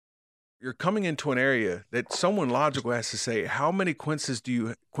you're coming into an area that someone logical has to say, how many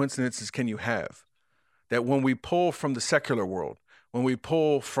coincidences can you have? That when we pull from the secular world, when we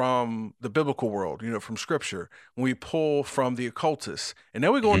pull from the biblical world, from scripture, when we pull from the occultists, and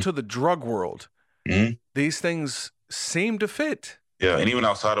then we go into the drug world, these things seem to fit. Yeah, and even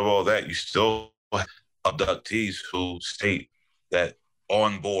outside of all that, you still have abductees who state that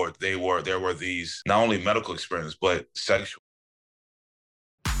on board there were these not only medical experiences but sexual.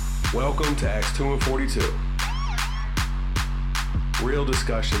 Welcome to Acts 2 and 42. Real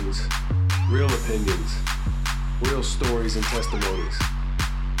discussions, real opinions, real stories and testimonies.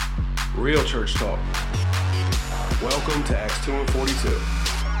 Real church talk. Welcome to Acts 2 and 42.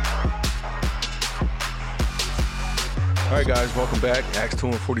 All right, guys, welcome back. Acts 2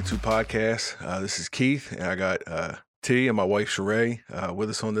 and 42 podcast. This is Keith, and I got T and my wife Sheree with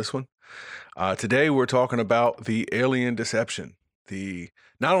us on this one. Today, we're talking about the alien deception,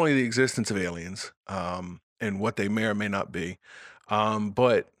 not only the existence of aliens and what they may or may not be,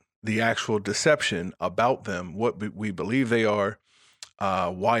 but the actual deception about them, what we believe they are,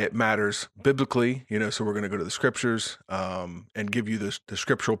 why it matters biblically. So we're going to go to the scriptures and give you the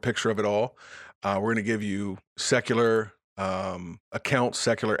scriptural picture of it all. We're going to give you secular accounts,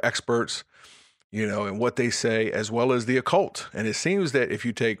 secular experts, and what they say, as well as the occult. And it seems that if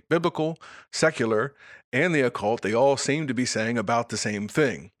you take biblical, secular, and the occult, they all seem to be saying about the same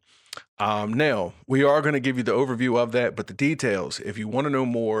thing. Now, we are going to give you the overview of that, but the details, if you want to know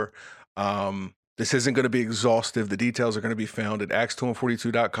more, this isn't going to be exhaustive. The details are going to be found at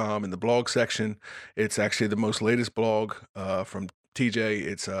acts2and42.com in the blog section. It's actually the most latest blog from TJ.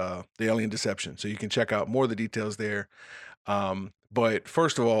 It's the alien deception. So you can check out more of the details there. But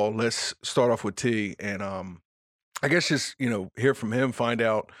first of all, let's start off with T, and I guess just, hear from him, find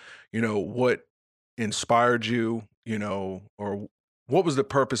out, what inspired you, or what was the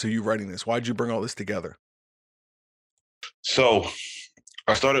purpose of you writing this? Why did you bring all this together? So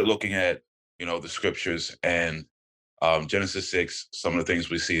I started looking at, the scriptures and Genesis 6, some of the things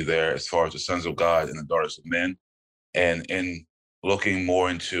we see there as far as the sons of God and the daughters of men. And in looking more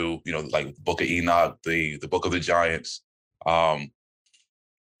into, like the book of Enoch, the book of the giants,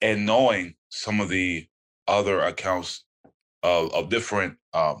 and knowing some of the other accounts of different,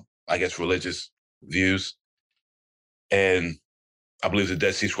 religious views. And I believe the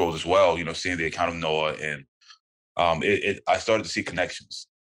Dead Sea Scrolls as well, seeing the account of Noah. And I started to see connections.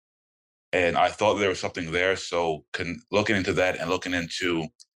 And I thought there was something there. So looking into that and looking into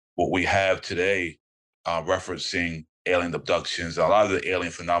what we have today, referencing alien abductions, a lot of the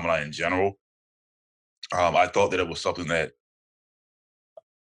alien phenomena in general, I thought that it was something that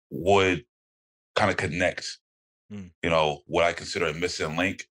would kind of connect, what I consider a missing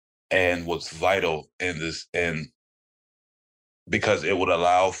link and what's vital in this, and because it would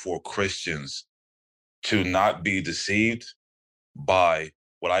allow for Christians to not be deceived by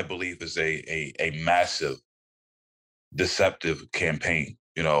what I believe is a massive deceptive campaign,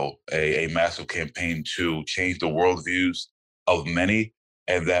 a massive campaign to change the worldviews of many,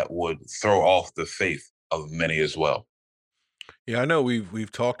 and that would throw off the faith of many as well. Yeah, I know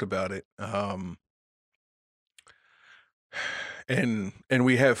we've talked about it. And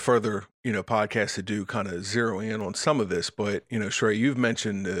we have further, podcasts to do, kind of zero in on some of this, but, Sheree, you've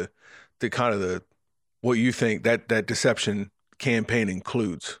mentioned the kind of what you think that deception campaign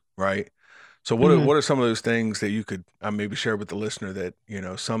includes, right? So what are some of those things that you could maybe share with the listener that,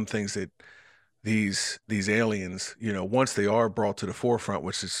 some things that these aliens, once they are brought to the forefront,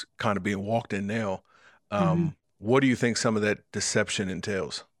 which is kind of being walked in now, what do you think some of that deception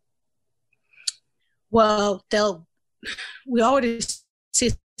entails? Well, we already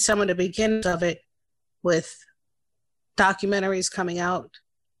see some of the beginnings of it with documentaries coming out,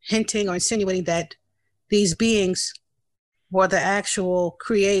 hinting or insinuating that these beings were the actual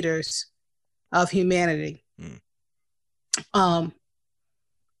creators of humanity.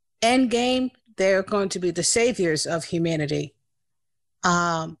 Endgame, they're going to be the saviors of humanity.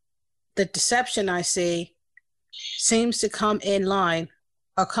 The deception I see seems to come in line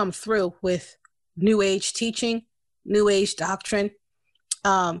or come through with New Age teaching, New Age doctrine,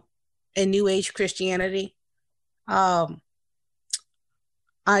 and New Age Christianity. I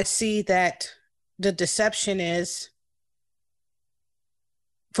see that the deception is,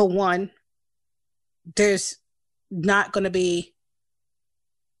 for one, there's not going to be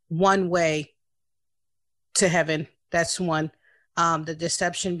one way to heaven. That's one. The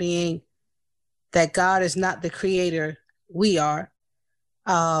deception being that God is not the creator, we are.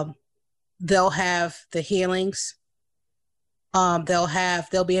 They'll have the healings.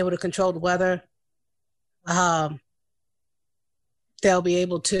 They'll be able to control the weather. they'll be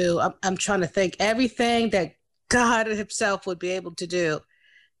able to, I'm trying to think, everything that God himself would be able to do,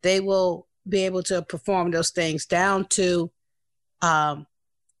 they will be able to perform those things down to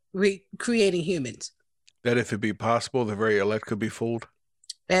creating humans. That if it be possible, the very elect could be fooled.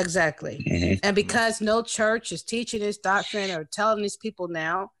 Exactly. Mm-hmm. And because no church is teaching this doctrine or telling these people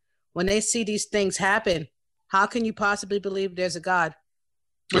now, when they see these things happen, how can you possibly believe there's a God?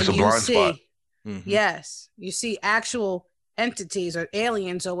 It's a blind spot. Mhm. Yes, you see actual entities or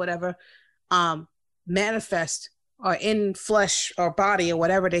aliens or whatever manifest or in flesh or body or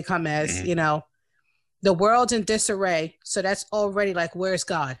whatever they come as, Mhm. you know, the world's in disarray. So that's already like, where's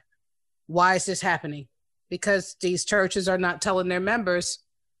God? Why is this happening? Because these churches are not telling their members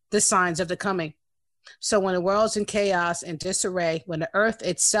the signs of the coming. So when the world's in chaos and disarray, when the earth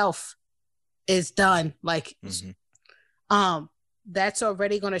itself is done, like, that's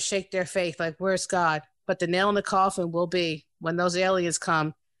already going to shake their faith. Like, where's God? But the nail in the coffin will be when those aliens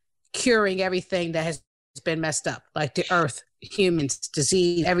come, curing everything that has been messed up, like the earth, humans,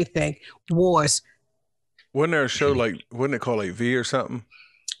 disease, everything, wars. Wasn't there a show like, wasn't it called like V or something?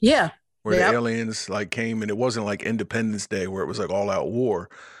 Yeah. Where Yep. the aliens like came, and it wasn't like Independence Day where it was like all out war.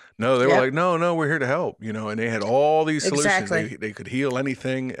 No, they were Yep. like, no, we're here to help, you know, and they had all these solutions. Exactly. They could heal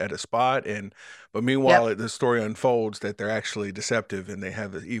anything at a spot. But meanwhile, the story unfolds that they're actually deceptive and they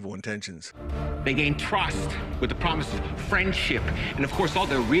have evil intentions. They gain trust with the promise of friendship. And of course, all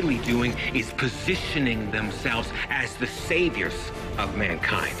they're really doing is positioning themselves as the saviors of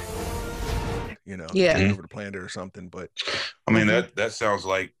mankind. You know, Yeah. taking over the planet or something. But I mean, that sounds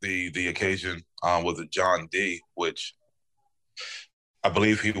like the occasion with the John D, which I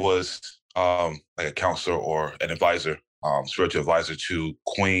believe he was like a counselor or an advisor, spiritual advisor to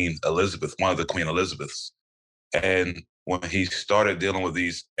Queen Elizabeth, one of the Queen Elizabeths. And when he started dealing with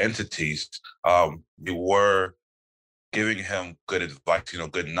these entities, we were giving him good advice, you know,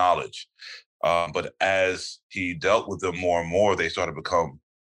 good knowledge. But as he dealt with them more and more, they started to become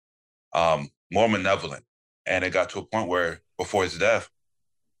more malevolent. And it got to a point where before his death,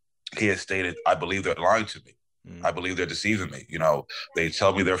 he had stated, I believe they're lying to me. I believe they're deceiving me. You know, they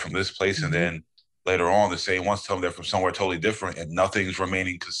tell me they're from this place, and then later on, the same ones tell me they're from somewhere totally different, and nothing's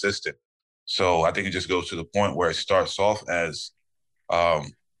remaining consistent. So I think it just goes to the point where it starts off as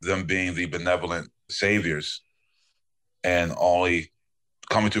them being the benevolent saviors, and only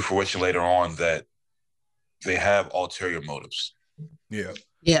coming to fruition later on that they have ulterior motives. yeah.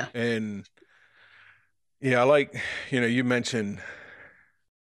 Yeah. And yeah, I like, you know, you mentioned,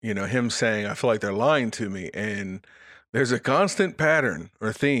 you know, him saying, I feel like they're lying to me. And there's a constant pattern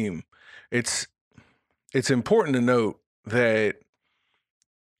or theme. It's important to note that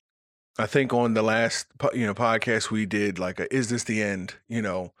I think on the last, podcast we did, like, is this the end? You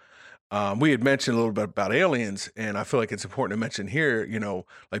know, we had mentioned a little bit about aliens, and I feel like it's important to mention here, you know,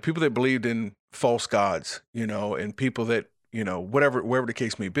 like people that believed in false gods, you know, and people that, you know, wherever the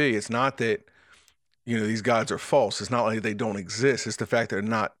case may be. It's not that, you know, these gods are false. It's not like they don't exist. It's the fact they're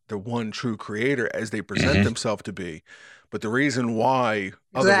not the one true creator as they present themselves to be. But the reason why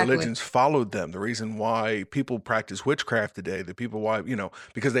other religions followed them, the reason why people practice witchcraft today, the people why, you know,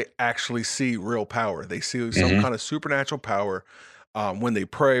 because they actually see real power. They see some kind of supernatural power when they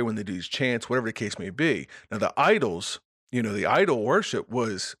pray, when they do these chants, whatever the case may be. Now, the idols, you know, the idol worship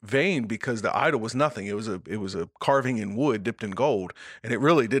was vain because the idol was nothing. It was a carving in wood dipped in gold, and it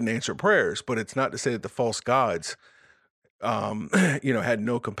really didn't answer prayers. But it's not to say that the false gods, you know, had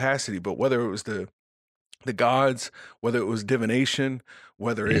no capacity. But whether it was the gods, whether it was divination,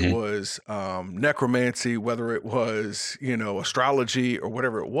 whether it was necromancy, whether it was, you know, astrology or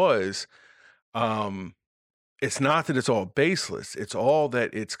whatever it was, it's not that it's all baseless. It's all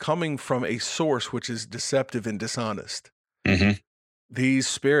that it's coming from a source which is deceptive and dishonest. These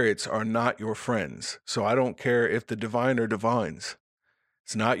spirits are not your friends. So I don't care if the divine are divines.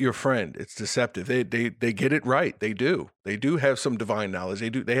 It's not your friend. It's deceptive. They get it right. They do. They do have some divine knowledge.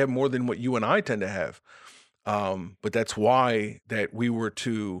 They have more than what you and I tend to have. But that's why that we were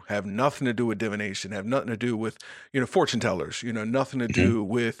to have nothing to do with divination, have nothing to do with, you know, fortune tellers, you know, nothing to do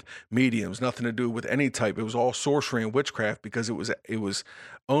with mediums, nothing to do with any type. It was all sorcery and witchcraft because it was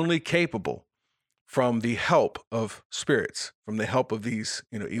only capable from the help of spirits, from the help of these,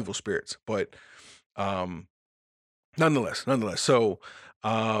 you know, evil spirits. But nonetheless. So,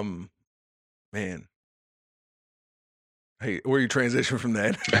 man. Hey, where you transition from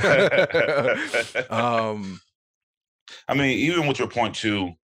that? I mean, even with your point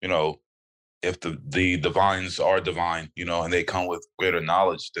too, you know, if the divines are divine, you know, and they come with greater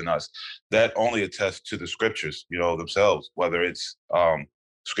knowledge than us, that only attests to the scriptures, you know, themselves, whether it's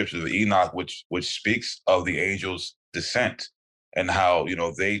scriptures of Enoch, which speaks of the angels' descent and how,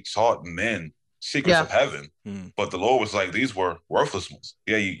 they taught men secrets of heaven, but the Lord was like, these were worthless ones.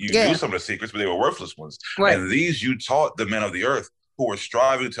 Yeah, you knew some of the secrets, but they were worthless ones. Right. And these you taught the men of the earth who were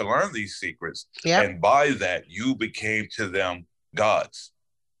striving to learn these secrets. Yep. And by that, you became to them gods.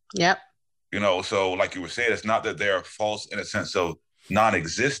 Yep. So like you were saying, it's not that they're false in a sense of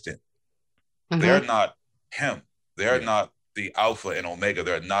non-existent. They're not him. They're not the Alpha and Omega.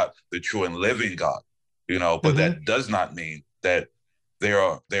 They're not the true and living God, but that does not mean that they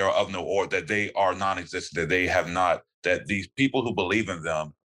are of no order, that they are non-existent, that they have not, that these people who believe in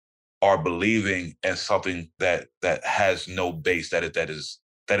them are believing in something that has no base, that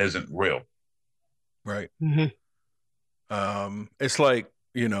isn't real. Right. It's like,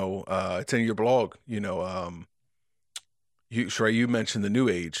 it's in your blog, Sheree, you mentioned the New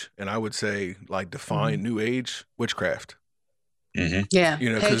Age, and I would say, like, define New Age witchcraft. Yeah,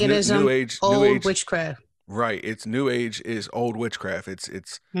 paganism, New Age witchcraft. Right. It's New Age is old witchcraft.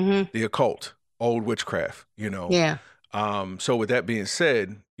 It's the occult, old witchcraft, Yeah. So with that being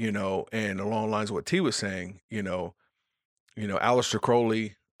said, and along the lines of what T was saying, Aleister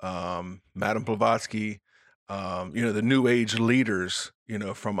Crowley, Madame Blavatsky, the New Age leaders,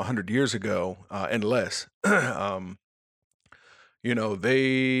 from 100 years ago and less,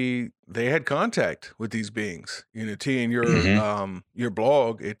 they had contact with these beings. T, in your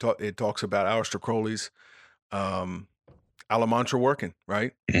blog, it talks about Aleister Crowley's Alamantra working,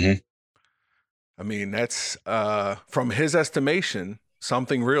 right? I mean, that's from his estimation,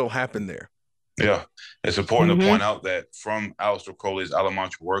 something real happened there. Yeah, it's important to point out that from Aleister Crowley's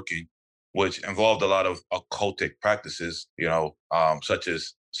Alamantra working, which involved a lot of occultic practices, such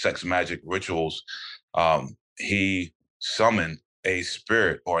as sex magic rituals, he summoned a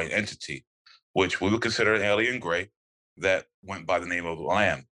spirit or an entity, which we would consider an alien gray, that went by the name of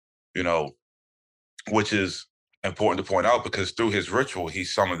Lamb, which is important to point out because through his ritual, he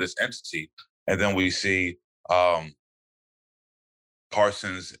summoned this entity. And then we see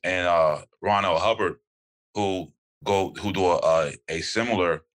Parsons and Ron L. Hubbard who do a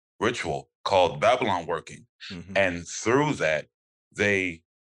similar ritual called Babylon working. And through that, they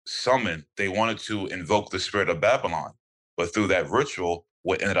wanted to invoke the spirit of Babylon. But through that ritual,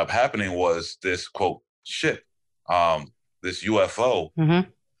 what ended up happening was this, quote, ship, this UFO,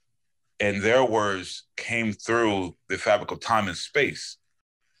 in their words, came through the fabric of time and space,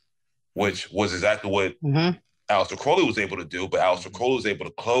 which was exactly what Aleister Crowley was able to do, but Aleister Crowley was able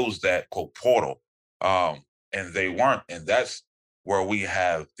to close that, quote, portal, and they weren't. And that's where we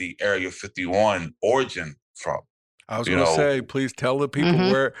have the Area 51 origin from. I was going to say, please tell the people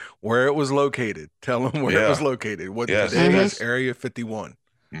where it was located. Tell them where it was located. Today is Area 51.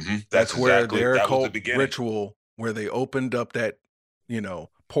 That's where their occult ritual, where they opened up that,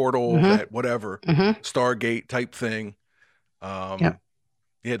 portal, that whatever, Stargate type thing. Yeah,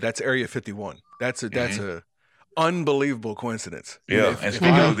 that's Area 51. That's a unbelievable coincidence. Yeah, and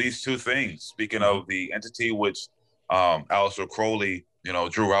speaking of these two things, speaking of the entity which Aleister Crowley,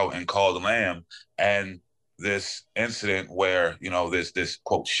 drew out and called Lamb, and this incident where, this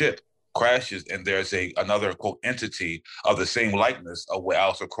quote ship crashes and there's another quote entity of the same likeness of what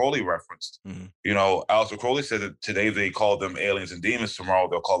Aleister Crowley referenced. Aleister Crowley said that today they call them aliens and demons, tomorrow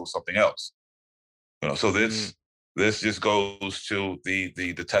they'll call them something else. So this just goes to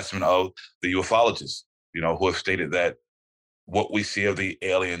the testament of the ufologists, who have stated that what we see of the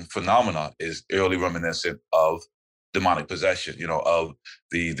alien phenomena is eerily reminiscent of demonic possession, of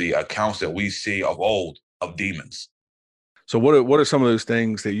the accounts that we see of old of demons. So what are some of those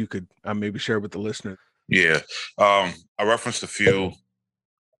things that you could maybe share with the listener? Yeah. I referenced a few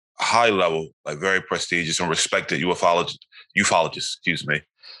high level, like very prestigious and respected ufologists,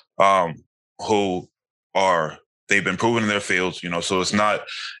 who they've been proven in their fields, so it's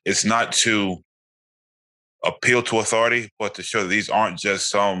not to appeal to authority, but to show that these aren't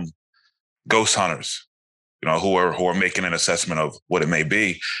just some ghost hunters, who are making an assessment of what it may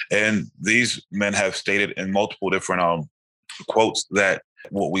be. And these men have stated in multiple different quotes that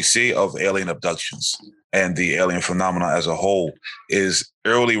what we see of alien abductions and the alien phenomena as a whole is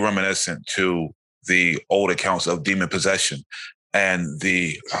eerily reminiscent to the old accounts of demon possession and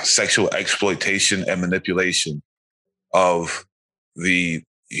the sexual exploitation and manipulation of the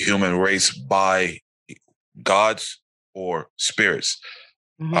human race by gods or spirits.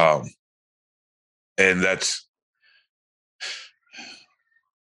 And that's,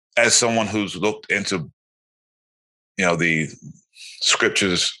 as someone who's looked into, the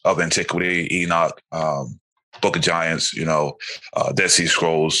scriptures of antiquity, Enoch, Book of Giants, Dead Sea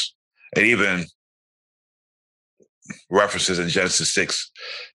Scrolls, and even references in Genesis 6,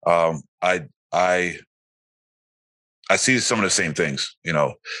 I I see some of the same things,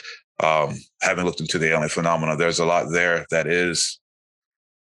 having looked into the alien phenomena. There's a lot there that is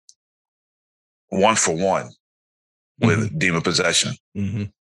one for one with demon possession. Mm-hmm.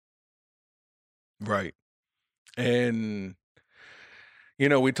 Right. And,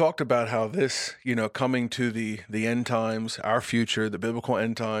 we talked about how this, coming to the end times, our future, the biblical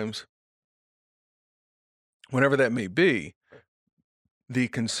end times, whenever that may be, the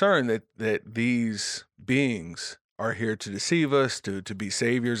concern that these beings are here to deceive us, to be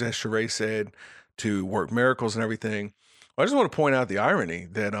saviors, as Sheree said, to work miracles and everything. I just want to point out the irony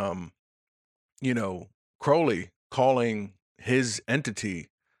that, Crowley calling his entity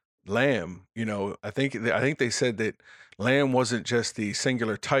Lamb, I think they said that Lamb wasn't just the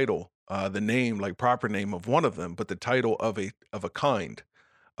singular title, the name, like proper name of one of them, but the title of a kind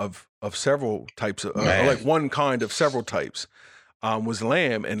of several types of like one kind of several types. Was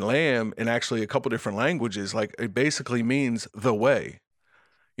lamb, and lamb in actually a couple different languages, like it basically means the way.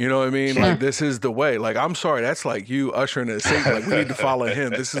 You know what I mean? Like, this is the way. Like, I'm sorry, that's like you ushering a savior. Like, we need to follow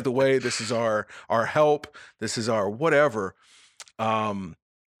him. This is the way. This is our help. This is our whatever. And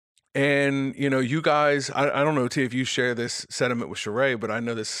you guys, I don't know, T, if you share this sentiment with Sheree, but I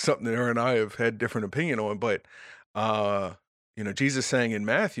know this is something that her and I have had different opinion on. But Jesus saying in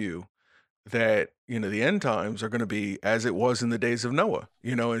Matthew that the end times are going to be as it was in the days of Noah,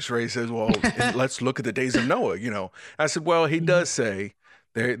 and Sheree says, well, let's look at the days of Noah. I said, well, he does say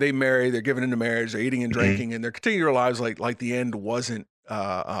they marry, they're given into marriage, they're eating and drinking, and they're continuing their lives like the end wasn't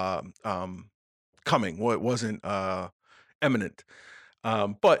coming, well, it wasn't imminent,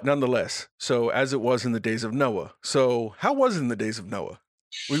 but nonetheless, so as it was in the days of Noah. So how was it in the days of Noah?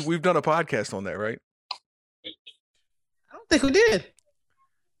 We've done a podcast on that, right? I don't think we did.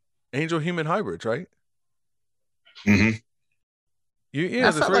 Angel-human hybrids, right? Mm-hmm. Yeah,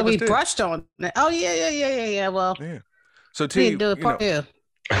 I felt like we brushed on that. Oh, yeah. Well, yeah. So T, we need to do a part two.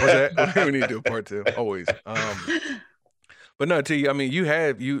 We need to do a part two, always. But no, T, I mean,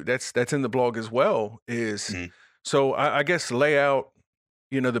 that's in the blog as well. So I guess lay out,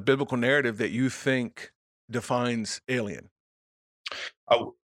 the biblical narrative that you think defines alien.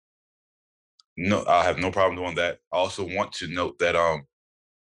 No, I have no problem doing that. I also want to note that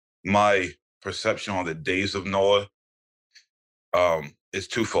my perception on the days of Noah is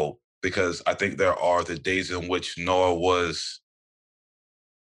twofold, because I think there are the days in which Noah was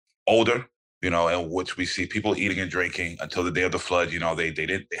older, in which we see people eating and drinking until the day of the flood.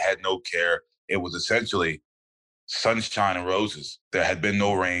 They had no care. It was essentially sunshine and roses. There had been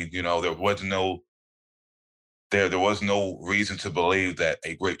no rain. There was no reason to believe that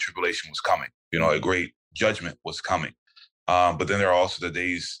a great tribulation was coming. A great judgment was coming. But then there are also the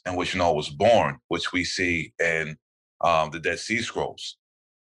days in which Noah was born, which we see in the Dead Sea Scrolls.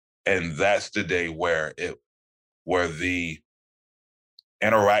 And that's the day where the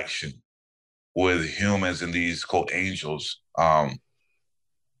interaction with humans and these, quote, angels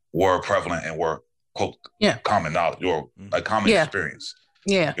were prevalent and were, quote, common knowledge or a common experience.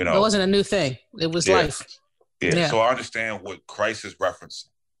 Yeah, it wasn't a new thing. It was life. Yeah, so I understand what Christ is referencing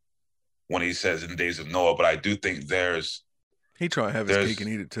when he says in the days of Noah, but I do think he trying to have his cake and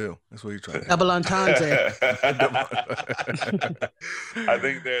eat it too. That's what he's trying to do. Double entendre. I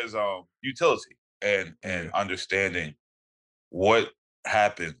think there's utility and understanding what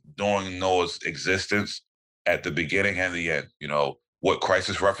happened during Noah's existence at the beginning and the end. What Christ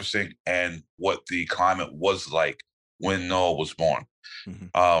is referencing and what the climate was like when Noah was born.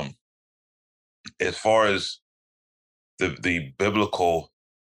 Mm-hmm. As far as the biblical,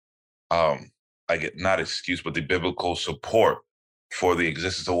 not excuse, but the biblical support for the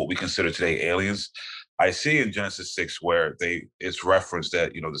existence of what we consider today aliens, I see in Genesis 6 where it's referenced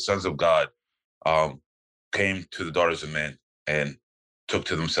that, the sons of God came to the daughters of men and took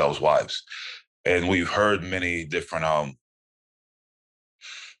to themselves wives. And we've heard many different,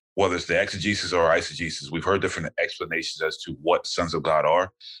 whether it's the exegesis or eisegesis, we've heard different explanations as to what sons of God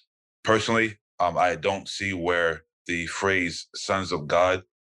are. Personally, I don't see where the phrase sons of God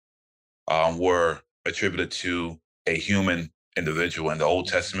were attributed to a human individual in the Old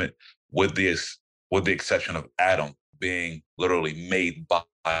Testament, with the exception of Adam being literally made by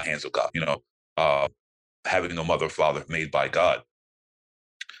the hands of God, having no mother or father, made by God.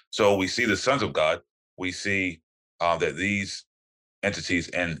 So we see the sons of God. We see that these entities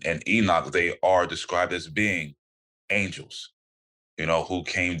and Enoch, they are described as being angels, who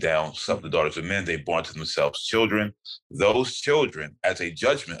came down, slept with the daughters of men. They born to themselves children. Those children, as a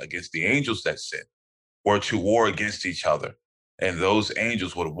judgment against the angels that sinned, were to war against each other. And those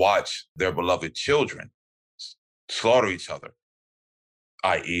angels would watch their beloved children slaughter each other.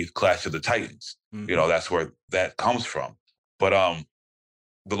 i.e., Clash of the Titans. Mhm. You know, that's where that comes from. But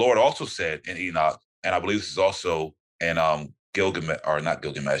the Lord also said in Enoch, and I believe this is also in Gilgamesh, or not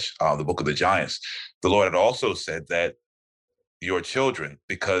Gilgamesh, the Book of the Giants. The Lord had also said that your children,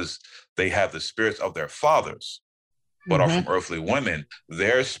 because they have the spirits of their fathers, but are from earthly women,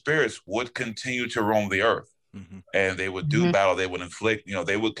 their spirits would continue to roam the earth. And they would do battle, they would inflict, you know,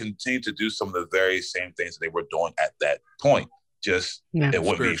 they would continue to do some of the very same things that they were doing at that point. Just it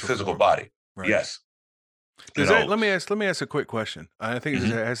wouldn't be physical form. body. Right. Yes. Does that, let me ask a quick question. I think it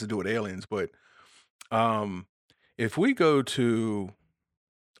has to do with aliens, but if we go to,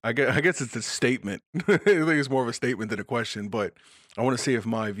 I guess it's a statement. I think it's more of a statement than a question, but I want to see if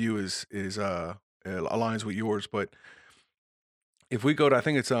my view is aligns with yours. But if we go to, I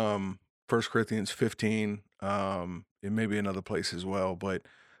think it's 1 Corinthians 15, it may be another place as well, but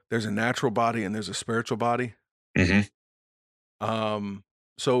there's a natural body and there's a spiritual body.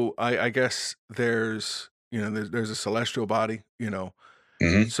 So I guess there's, you know, there's a celestial body, you know.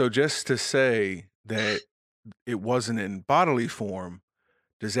 So just to say that it wasn't in bodily form,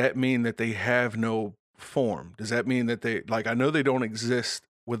 does that mean that they have no form? Does that mean that they, like, I know they don't exist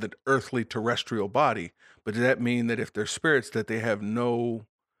with an earthly terrestrial body, but does that mean that if they're spirits, that they have no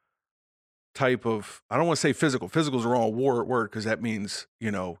type of, I don't want to say physical is the wrong word, because that means,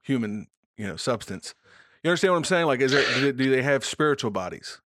 you know, human, you know, substance. You understand what I'm saying? Like, do they have spiritual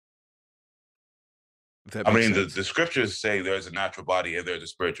bodies? I mean, the scriptures say there's a natural body and there's a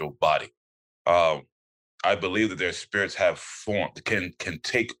spiritual body. I believe that their spirits have form, can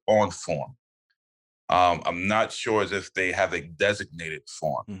take on form. I'm not sure as if they have a designated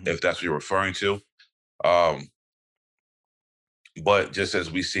form, if that's what you're referring to. But just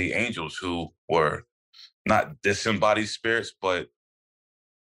as we see angels who were not disembodied spirits, but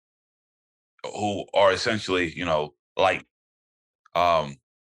who are essentially, you know, light,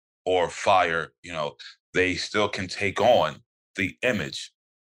 or fire, you know, they still can take on the image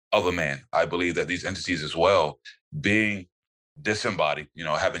of a man. I believe that these entities as well, being disembodied, you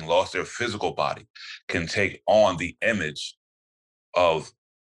know, having lost their physical body, can take on the image of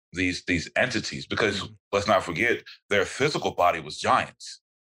these entities, because let's not forget, their physical body was giants.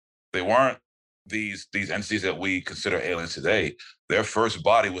 They weren't these entities that we consider aliens today. Their first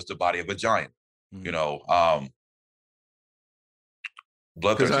body was the body of a giant. You know,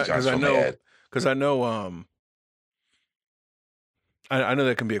 bloodthirsty giants. Because I know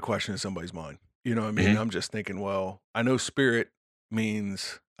that can be a question in somebody's mind. You know what I mean? I'm just thinking, well, I know spirit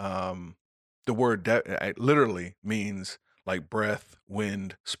means, the word literally means like breath,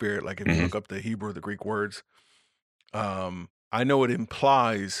 wind, spirit. Like if you look up the Hebrew or the Greek words, I know it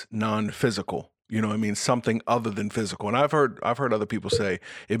implies non-physical. You know what I mean? Something other than physical. And I've heard other people say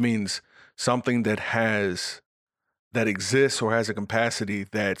it means something that exists or has a capacity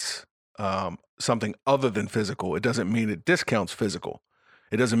that's something other than physical. It doesn't mean it discounts physical.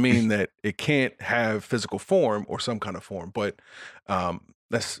 It doesn't mean that it can't have physical form or some kind of form. But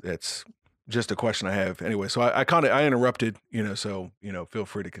that's just a question I have anyway. So I interrupted, you know, so, you know, feel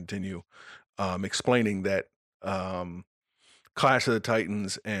free to continue explaining that Clash of the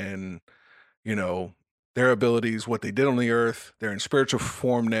Titans and, you know, their abilities, what they did on the earth. They're in spiritual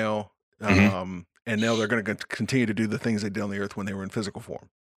form now. And now they're going to continue to do the things they did on the earth when they were in physical form.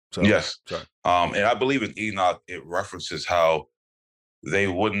 So, yes. Sorry. And I believe in Enoch, it references how they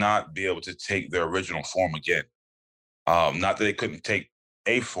would not be able to take their original form again. Not that they couldn't take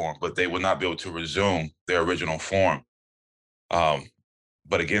a form, but they would not be able to resume their original form.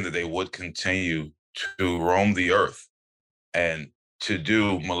 But again, that they would continue to roam the earth and to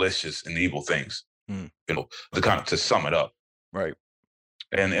do malicious and evil things. You know, to sum it up. Right.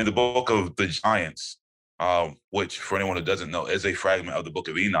 And in the Book of the Giants, which for anyone who doesn't know is a fragment of the Book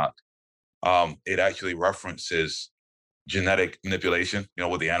of Enoch, it actually references genetic manipulation, you know,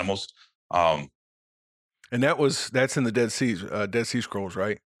 with the animals. And that's in the Dead Sea Scrolls,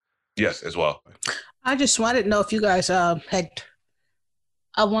 right? Yes, as well. I just wanted to know if you guys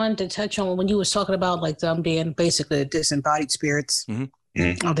I wanted to touch on when you was talking about like them being basically the disembodied spirits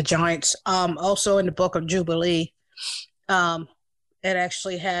of the giants. Also in the Book of Jubilee, it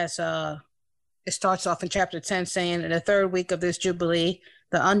actually has it starts off in chapter 10 saying, in the third week of this Jubilee,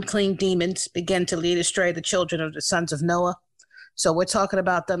 the unclean demons begin to lead astray the children of the sons of Noah. So we're talking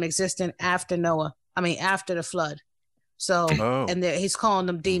about them existing after after the flood. So, and he's calling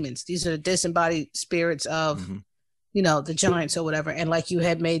them demons. These are the disembodied spirits of, you know, the giants or whatever. And like you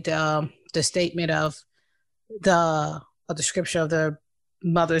had made the statement of the scripture of the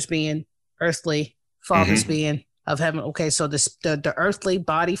mothers being earthly, fathers being of heaven. Okay, so the earthly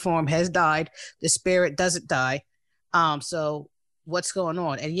body form has died. The spirit doesn't die. So what's going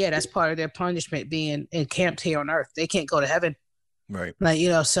on. And yeah, that's part of their punishment, being encamped here on earth. They can't go to heaven. Right. Like,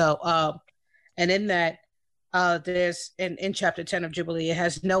 so and in that, there's in chapter 10 of Jubilee, it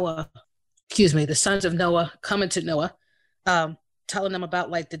has Noah, the sons of Noah coming to Noah, telling them about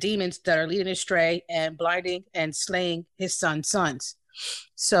like the demons that are leading astray and blinding and slaying his son's sons.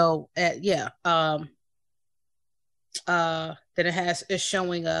 So then it's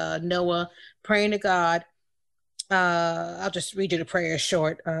showing Noah praying to God. I'll just read you the prayer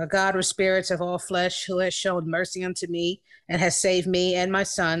short. God, with spirits of all flesh, who has shown mercy unto me and has saved me and my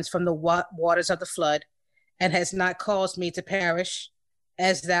sons from the waters of the flood, and has not caused me to perish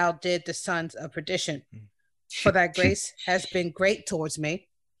as thou did the sons of perdition. For thy grace has been great towards me,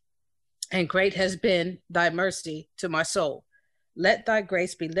 and great has been thy mercy to my soul. Let thy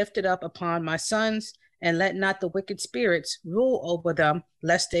grace be lifted up upon my sons, and let not the wicked spirits rule over them,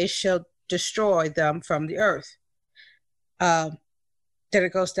 lest they shall destroy them from the earth. Then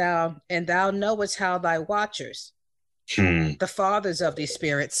it goes down, and thou knowest how thy watchers, the fathers of these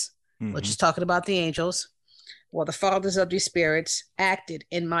spirits, which is talking about the angels, the fathers of these spirits acted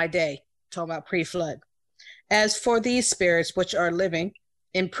in my day, talking about pre-flood. As for these spirits which are living,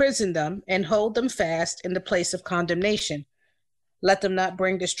 imprison them and hold them fast in the place of condemnation. Let them not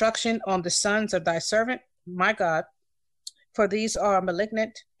bring destruction on the sons of thy servant, my God, for these are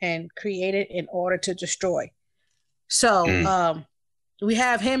malignant and created in order to destroy. So we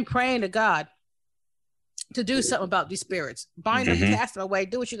have him praying to God to do something about these spirits. Bind them, cast them away,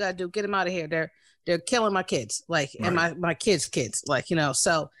 do what you got to do, get them out of here. They're killing my kids, and my kids' kids,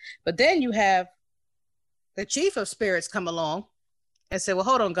 so. But then you have the chief of spirits come along and say, well,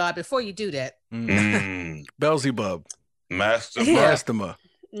 hold on, God, before you do that. Beelzebub. Mastema.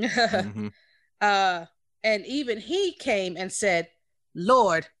 And even he came and said,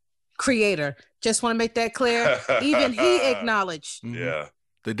 Lord, Creator. Just want to make that clear. Even he acknowledged. Yeah.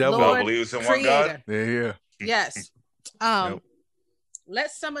 The devil believes in one God. Yeah. Yes.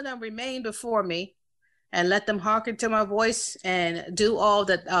 Let some of them remain before me, and let them hearken to my voice and do all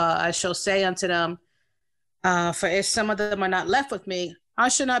that I shall say unto them. For if some of them are not left with me, I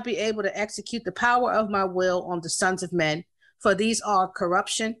shall not be able to execute the power of my will on the sons of men. For these are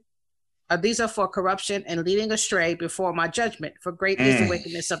corruption. These are for corruption and leading astray before my judgment. For great is the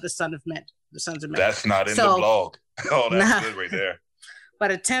wickedness of the sons of men. That's not in the blog. Oh, that's good right there.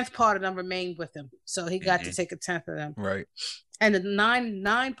 But a 10th part of them remained with him, so he got to take a 10th of them. Right. And the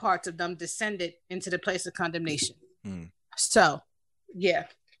nine parts of them descended into the place of condemnation. So, yeah.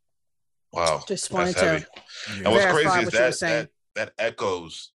 Wow. Just wanted to. And what's crazy is that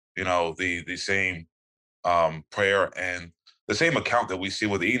echoes, the same prayer and the same account that we see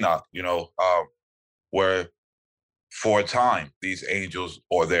with Enoch, where for a time these angels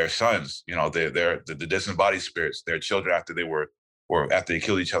or their sons, they're the disembodied spirits, their children after they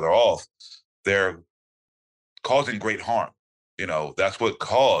killed each other off, they're causing great harm. That's what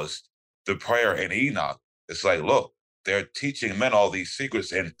caused the prayer in Enoch. It's like, look, they're teaching men all these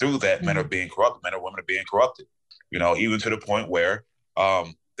secrets, and through that, men are being corrupted. Men or women are being corrupted. Even to the point where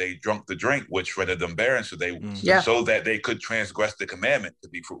they drunk the drink, which rendered them barren, so that they could transgress the commandment to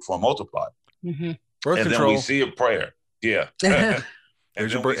be fruitful and multiply. Birth and control. Then we see a prayer. Yeah.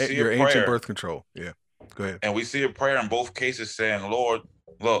 There's your ancient birth control. Yeah. Go ahead. And we see a prayer in both cases saying, Lord,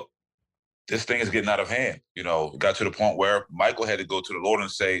 look, this thing is getting out of hand. It got to the point where Michael had to go to the Lord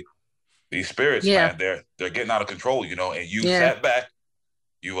and say, these spirits, man, they're getting out of control, and you sat back,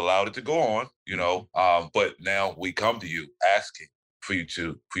 you allowed it to go on, but now we come to you asking for you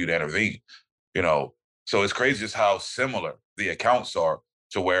to intervene, So it's crazy just how similar the accounts are,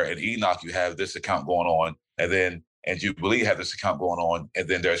 to where in Enoch you have this account going on, and then in Jubilee you have this account going on, and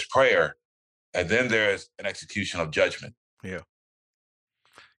then there's prayer, and then there's an execution of judgment. Yeah.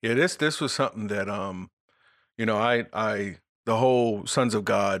 Yeah, this was something that I the whole sons of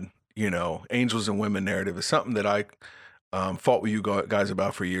God, angels and women narrative is something that I fought with you guys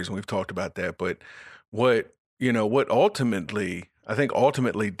about for years, and we've talked about that. But what ultimately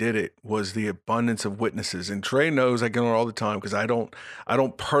did it was the abundance of witnesses. And Trey knows I get on all the time because I don't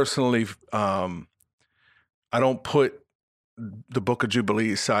personally I don't put the Book of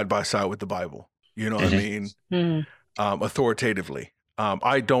Jubilee side by side with the Bible. You know what I mean? Authoritatively.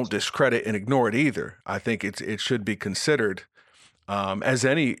 I don't discredit and ignore it either. I think it should be considered as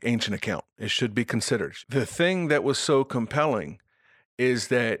any ancient account. It should be considered. The thing that was so compelling is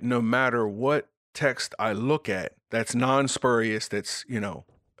that no matter what text I look at, that's non-spurious, that's to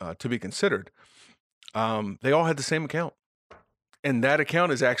be considered, they all had the same account, and that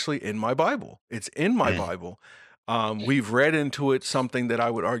account is actually in my Bible. It's in my Bible. We've read into it something that I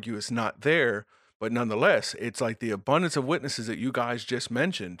would argue is not there, but nonetheless, it's like the abundance of witnesses that you guys just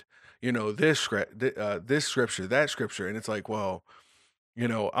mentioned, this scripture, that scripture. And it's like, well,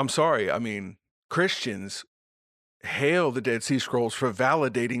 I'm sorry. I mean, Christians hail the Dead Sea Scrolls for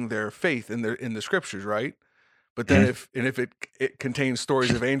validating their faith in the scriptures, right? But then if it contains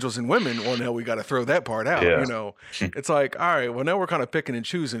stories of angels and women, well, now we got to throw that part out. Yeah. It's like, all right, well, now we're kind of picking and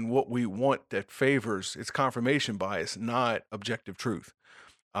choosing what we want that favors. It's confirmation bias, not objective truth.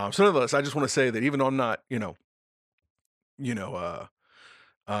 So nonetheless, I just want to say that even though I'm not,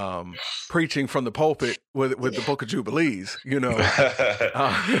 preaching from the pulpit with the Book of Jubilees, they don't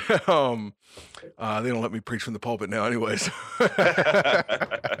let me preach from the pulpit now anyways. I've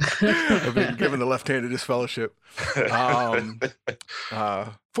been given the left hand of this fellowship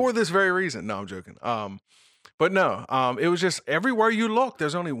for this very reason. No, I'm joking. But no, it was just everywhere you look,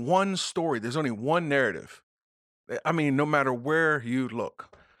 there's only one story. There's only one narrative. I mean, no matter where you look.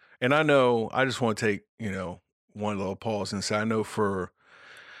 And I know, I just want to take, one little pause and say, I know for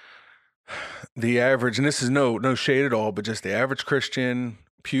the average, and this is no shade at all, but just the average Christian,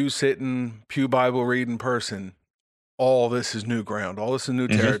 pew sitting, pew Bible reading person, all this is new ground. All this is new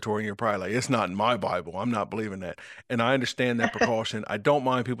territory. And you're probably like, it's not in my Bible. I'm not believing that. And I understand that precaution. I don't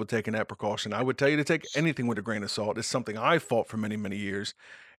mind people taking that precaution. I would tell you to take anything with a grain of salt. It's something I fought for many, many years.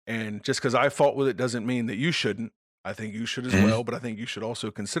 And just because I fought with it doesn't mean that you shouldn't. I think you should as well, but I think you should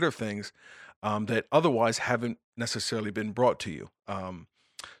also consider things that otherwise haven't necessarily been brought to you.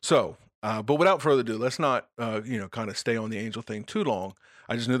 But without further ado, let's not, kind of stay on the angel thing too long.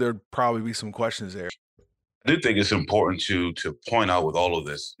 I just knew there'd probably be some questions there. I do think it's important to point out with all of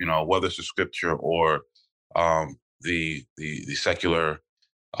this, whether it's the scripture or the secular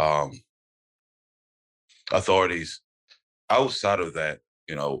authorities. Outside of that,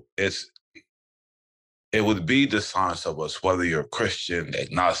 it would be dishonest of us, whether you're Christian,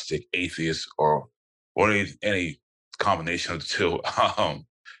 agnostic, atheist, or any combination of the two.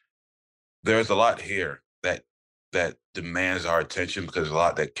 There's a lot here that demands our attention because there's a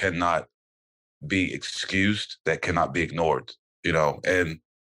lot that cannot be excused, that cannot be ignored, and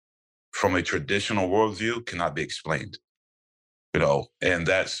from a traditional worldview cannot be explained, and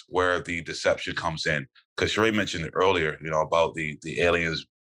that's where the deception comes in. Because Sheree mentioned it earlier, about the aliens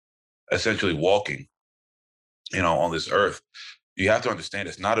essentially walking, on this earth. You have to understand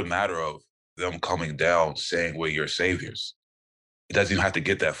it's not a matter of them coming down saying we're your saviors. It doesn't even have to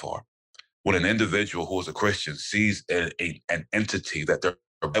get that far. When an individual who is a Christian sees an entity that their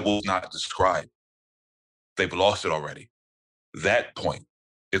Bible does not describe, they've lost it already. That point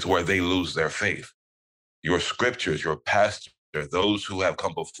is where they lose their faith. Your scriptures, your pastor, those who have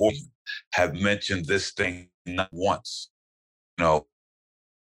come before you have mentioned this thing not once.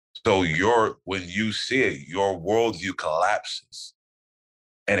 So when you see it, your worldview collapses,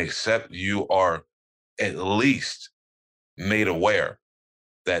 and except you are at least made aware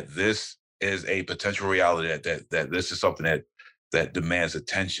that this is a potential reality, that this is something that demands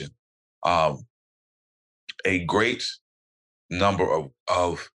attention. A great number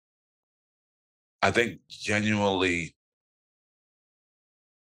of I think genuinely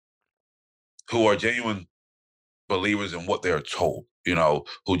who are genuine believers in what they're told,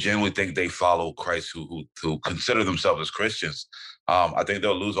 who genuinely think they follow Christ, who consider themselves as Christians, I think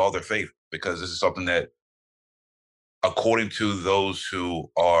they'll lose all their faith, because this is something that, according to those who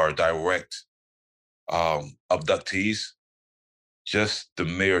are direct abductees, just the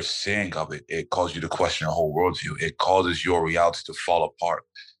mere seeing of it causes you to question your whole worldview. It causes your reality to fall apart.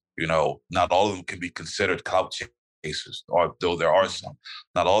 Not all of them can be considered clout chasers, though there are some.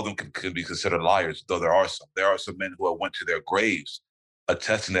 Not all of them can be considered liars, though there are some. There are some men who have went to their graves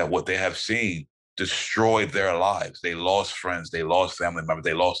attesting that what they have seen destroyed their lives. They lost friends, they lost family members,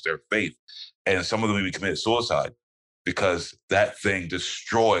 they lost their faith. And some of them even committed suicide because that thing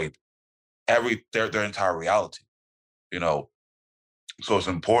destroyed their entire reality. So it's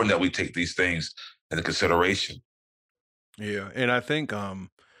important that we take these things into consideration. Yeah. And I think,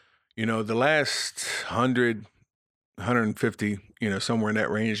 the last 100, 150, somewhere in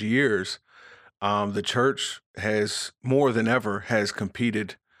that range of years, the church has more than ever has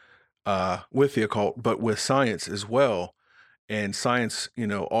competed with the occult, but with science as well. And science,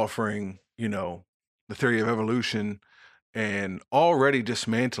 offering, the theory of evolution and already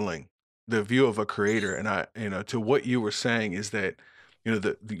dismantling the view of a creator. And to what you were saying is that,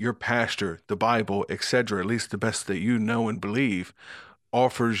 your pastor, the Bible, etc., at least the best that you know and believe,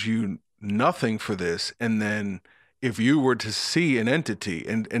 offers you nothing for this. And then if you were to see an entity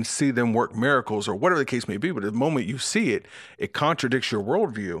and see them work miracles or whatever the case may be, but the moment you see it, it contradicts your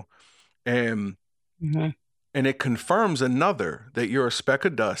worldview. And and it confirms another that you're a speck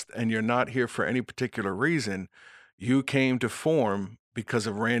of dust and you're not here for any particular reason. You came to form because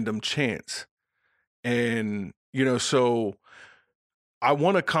of random chance. And, so I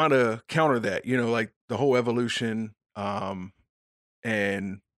want to kind of counter that, like the whole evolution, and,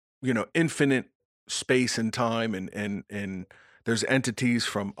 infinite space and time, and there's entities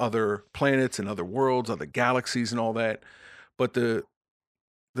from other planets and other worlds, other galaxies and all that. But the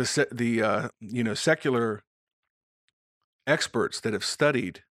secular experts that have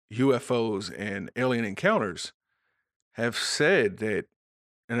studied UFOs and alien encounters have said that,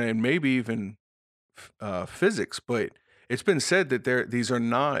 and maybe even physics, but it's been said that these are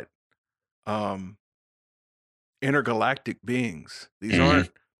not intergalactic beings. These aren't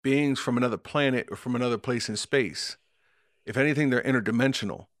beings from another planet or from another place in space. If anything, they're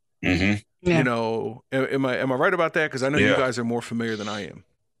interdimensional. Mm-hmm. Yeah. Am I right about that? Because I know you guys are more familiar than I am.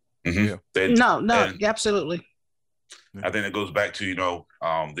 Mm-hmm. No, absolutely. I think it goes back to,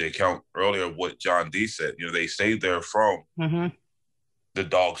 the account earlier of what John D said. They say they're from the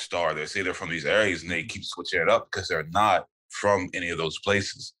Dog Star. They say they're from these areas, and they keep switching it up because they're not from any of those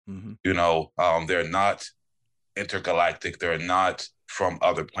places. They're not intergalactic. They're not from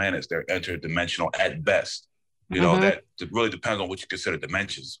other planets. They're interdimensional at best. That really depends on what you consider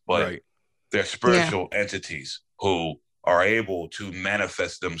dimensions, but they're spiritual entities who are able to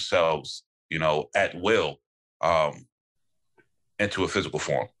manifest themselves, at will, into a physical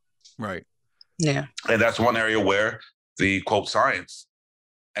form. Right. Yeah. And that's one area where the quote science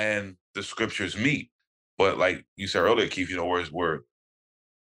and the scriptures meet. But like you said earlier, Keith, we're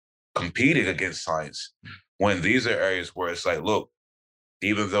competing against science when these are areas where it's like, look,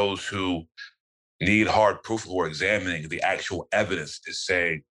 even those who need hard proof who are examining the actual evidence is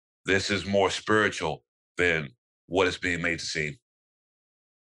saying this is more spiritual than what is being made to seem.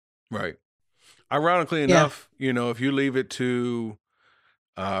 Right. Ironically enough, if you leave it to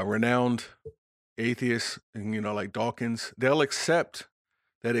renowned atheists and, like Dawkins, they'll accept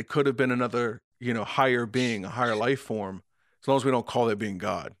that it could have been another, higher being, a higher life form, as long as we don't call it being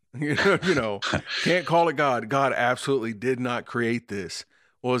God. Can't call it God. God absolutely did not create this.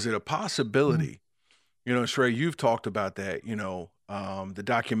 Well, is it a possibility? Sheree, you've talked about that, the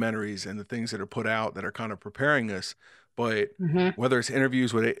documentaries and the things that are put out that are kind of preparing us. But whether it's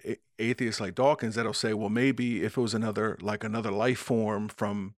interviews with atheists like Dawkins that'll say, well, maybe if it was another life form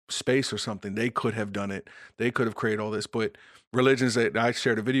from space or something, they could have done it. They could have created all this. But religions that I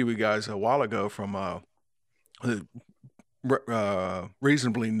shared a video with you guys a while ago from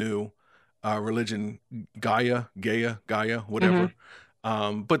reasonably new religion, Gaia, whatever.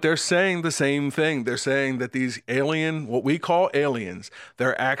 But they're saying the same thing. They're saying that these what we call aliens,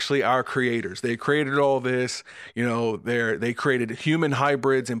 they're actually our creators. They created all this, they created human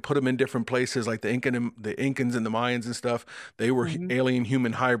hybrids and put them in different places, like the Incans and the Mayans and stuff. They were alien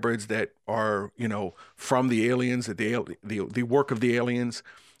human hybrids that are, from the aliens, the work of the aliens,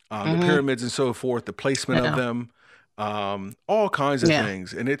 the pyramids and so forth, the placement of them, all kinds of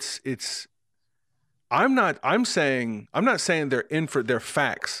things. And it's I'm not saying they're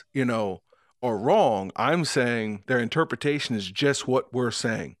facts, or wrong. I'm saying their interpretation is just what we're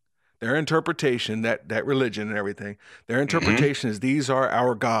saying. Their interpretation, that religion and everything, their interpretation is these are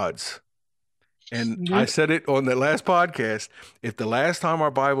our gods. And I said it on the last podcast. If the last time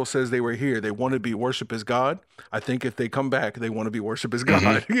our Bible says they were here, they want to be worship as God, I think if they come back, they want to be worship as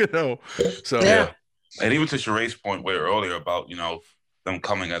God, So And even to Sheree's point way earlier about, them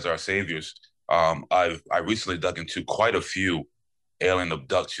coming as our saviors. I recently dug into quite a few alien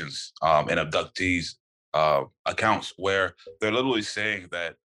abductions and abductees accounts where they're literally saying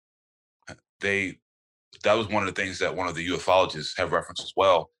that that was one of the things that one of the ufologists have referenced as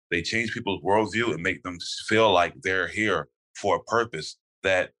well. They change people's worldview and make them feel like they're here for a purpose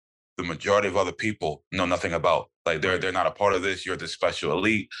that the majority of other people know nothing about. Like they're not a part of this. You're this special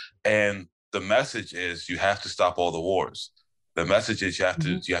elite. And the message is you have to stop all the wars. The message is you have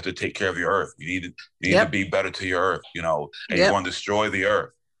to take care of your earth. You need to be better to your earth, and you want to destroy the earth.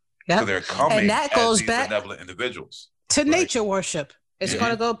 So they're coming and that goes as these back benevolent individuals to nature worship. It's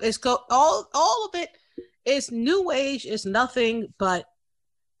going to go. All of it is New Age. Is nothing but,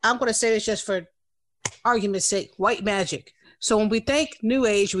 I'm going to say this just for argument's sake, white magic. So when we think New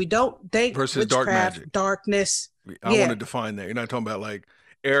Age, we don't think versus dark magic, darkness. I want to define that. You're not talking about like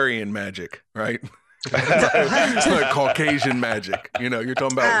Aryan magic, right? It's like Caucasian magic, you're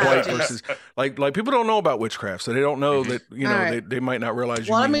talking about white versus like people don't know about witchcraft, so they don't know that they might not realize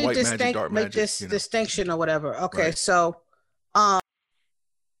you mean white magic, dark magic. This distinction or whatever. Okay, so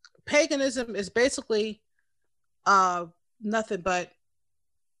paganism is basically nothing but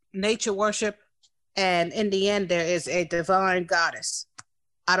nature worship, And in the end, there is a divine goddess.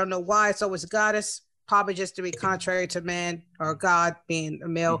 I don't know why it's always a goddess, probably just to be contrary to man or God being a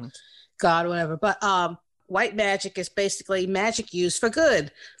male god or whatever. But white magic is basically magic used for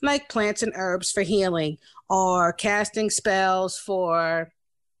good, like plants and herbs for healing or casting spells for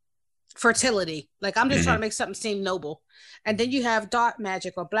fertility. Like, I'm just trying to make something seem noble. And then you have dark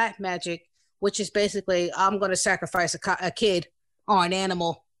magic or black magic, which is basically, I'm going to sacrifice a kid or an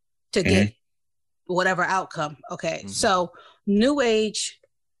animal to get whatever outcome. Okay. So New Age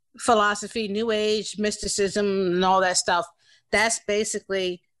philosophy, New Age mysticism and all that stuff, that's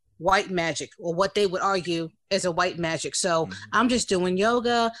basically white magic, or what they would argue is a white magic. So I'm just doing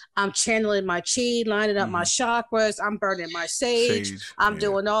yoga, I'm channeling my chi, lining up my chakras, I'm burning my sage. I'm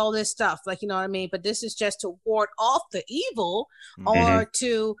doing all this stuff, like, you know what I mean? But this is just to ward off the evil or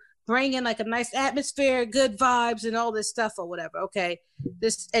to bring in like a nice atmosphere, good vibes and all this stuff or whatever. Okay.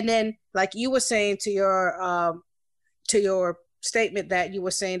 This, and then like you were saying to your statement that you were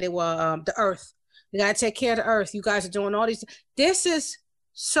saying they were the earth. You gotta take care of the earth. You guys are doing all these. This is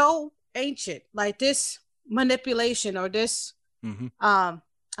so ancient, like this manipulation or this I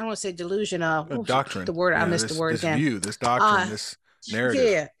don't want to say delusion, doctrine. The word I missed the word again. View, this doctrine, this narrative.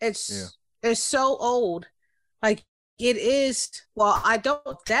 Yeah, it's so old. Like it is. Well, I don't.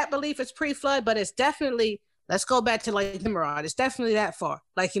 That belief is pre-flood, but it's definitely. Let's go back to like Nimrod. It's definitely that far.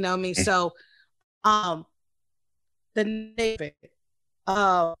 Like, you know what I mean. So, the Navy.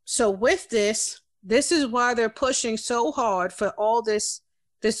 So with this is why they're pushing so hard for all this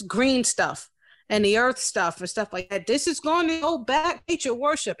green stuff and the earth stuff and stuff like that. This is going to go back to nature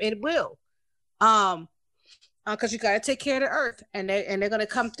worship. It will. Because you got to take care of the earth, and they're going to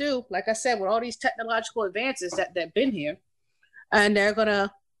come through, like I said, with all these technological advances that been here, and they're gonna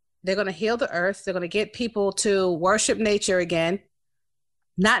heal the earth. They're gonna get people to worship nature again,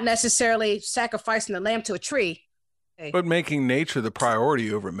 not necessarily sacrificing the lamb to a tree, but making nature the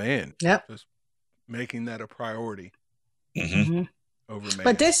priority over man. Yep, just making that a priority over man.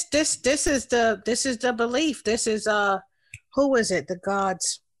 But this is the belief. This is who is it? The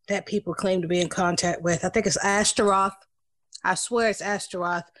gods that people claim to be in contact with. I think it's Astaroth. I swear it's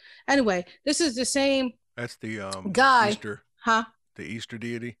Astaroth. Anyway, this is the same. That's the guy, Easter, the Easter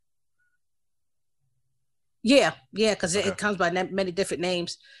deity. Yeah, because it comes by many different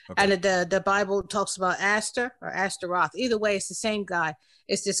names, and the Bible talks about Aster or Astaroth. Either way, it's the same guy.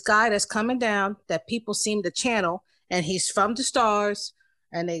 It's this guy that's coming down that people seem to channel, and he's from the stars,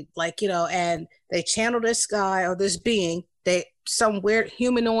 and they and they channel this guy or this being. They some weird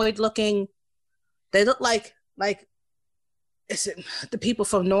humanoid looking. They look like is it the people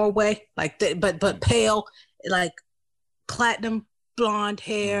from Norway? But pale, like platinum blonde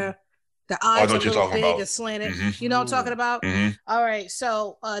hair. The eyes are a little big and slanted. You know what I'm talking about? All right.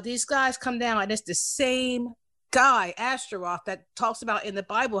 So these guys come down, and it's the same guy, Astaroth, that talks about in the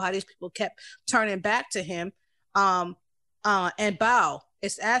Bible how these people kept turning back to him and bow.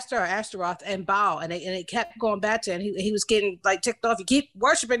 It's Aster or Astaroth and bow. And they kept going back to him. He was getting like ticked off. You keep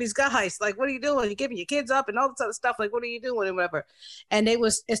worshiping these guys. Like, what are you doing? You're giving your kids up and all this other stuff. Like, what are you doing? And whatever. And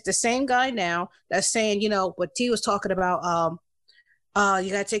it's the same guy now that's saying, what T was talking about,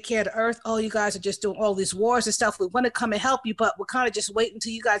 you got to take care of the earth. Oh, you guys are just doing all these wars and stuff. We want to come and help you, but we're kind of just waiting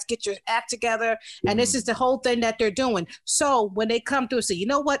until you guys get your act together. And this is the whole thing that they're doing. So when they come through and say, you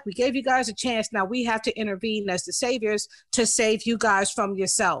know what, we gave you guys a chance. Now we have to intervene as the saviors to save you guys from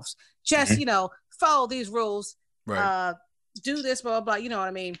yourselves. Just, follow these rules. Right. Do this, blah, blah, blah. You know what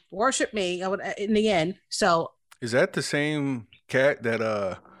I mean? Worship me in the end. So. Is that the same cat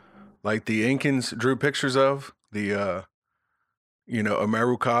that, like the Incans drew pictures of? The,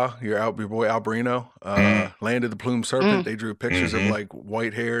 America, your boy Alberino, Land of the Plumed Serpent. They drew pictures of like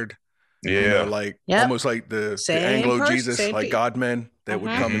white-haired, almost like the Anglo Jesus, like God-men that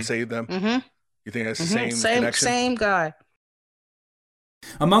would come and save them. You think that's the same connection? Same guy.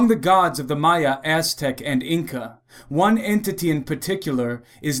 Among the gods of the Maya, Aztec, and Inca, one entity in particular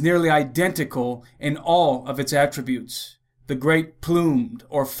is nearly identical in all of its attributes, the great plumed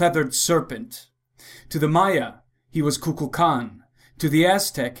or feathered serpent. To the Maya, he was Kukulkan. To the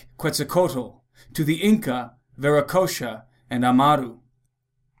Aztec, Quetzalcoatl. To the Inca, Viracocha and Amaru.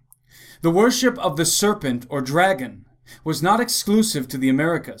 The worship of the serpent or dragon was not exclusive to the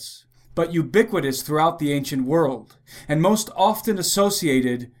Americas, but ubiquitous throughout the ancient world, and most often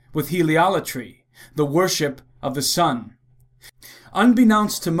associated with heliolatry, the worship of the sun.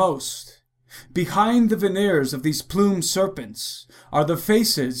 Unbeknownst to most, behind the veneers of these plumed serpents are the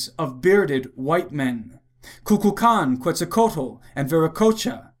faces of bearded white men. Kukulkan, Quetzalcoatl, and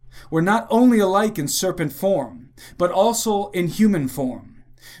Viracocha were not only alike in serpent form, but also in human form.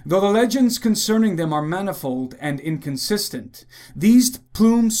 Though the legends concerning them are manifold and inconsistent, these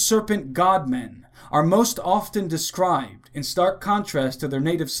plumed serpent god-men are most often described, in stark contrast to their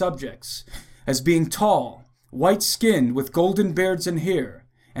native subjects, as being tall, white-skinned with golden beards and hair,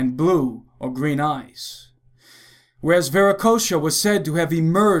 and blue or green eyes. Whereas Viracocha was said to have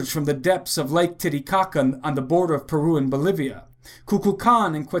emerged from the depths of Lake Titicaca on the border of Peru and Bolivia,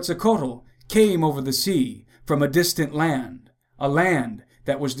 Kukulkan and Quetzalcoatl came over the sea from a distant land, a land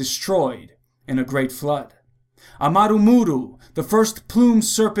that was destroyed in a great flood. Amaru Muru, the first plumed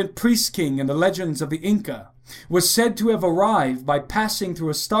serpent priest king in the legends of the Inca, was said to have arrived by passing through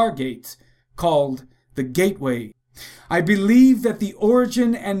a stargate called the Gateway. I believe that the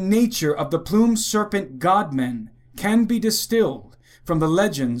origin and nature of the plumed serpent godmen can be distilled from the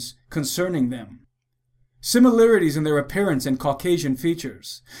legends concerning them. Similarities in their appearance and Caucasian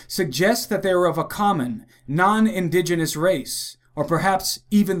features suggest that they are of a common, non-indigenous race, or perhaps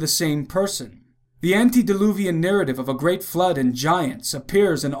even the same person. The antediluvian narrative of a great flood and giants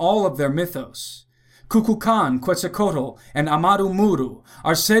appears in all of their mythos. Kukulkan, Quetzalcoatl, and Amaru Muru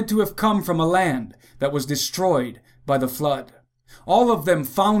are said to have come from a land that was destroyed by the flood. All of them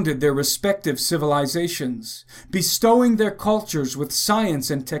founded their respective civilizations, bestowing their cultures with science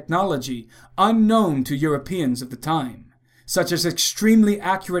and technology unknown to Europeans of the time, such as extremely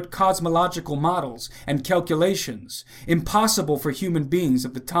accurate cosmological models and calculations impossible for human beings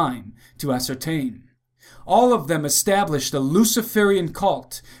of the time to ascertain. All of them established a Luciferian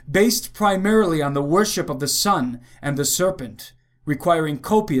cult based primarily on the worship of the sun and the serpent, requiring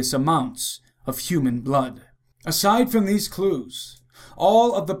copious amounts of human blood. Aside from these clues,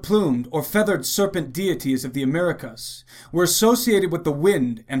 all of the plumed or feathered serpent deities of the Americas were associated with the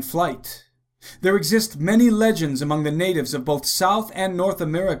wind and flight. There exist many legends among the natives of both South and North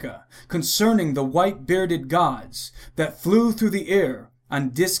America concerning the white-bearded gods that flew through the air on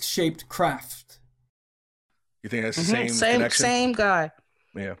disc-shaped craft. You think that's the same connection? Same guy.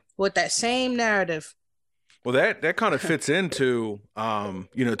 Yeah. With that same narrative. Well, that kind of fits into,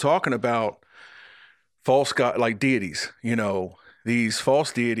 talking about false god, like deities, these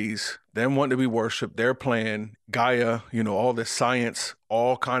false deities, them wanting to be worshipped, their plan, Gaia, all this science,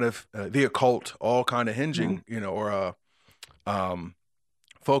 all kind of the occult, all kind of hinging,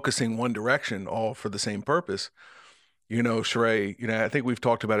 focusing one direction, all for the same purpose. Sheree, I think we've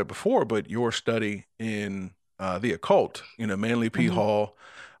talked about it before, but your study in the occult, Manly P. Hall,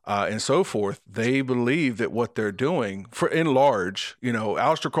 and so forth, they believe that what they're doing, for in large,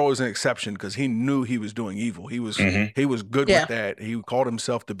 Aleister Crowley is an exception because he knew he was doing evil. He was good with that. He called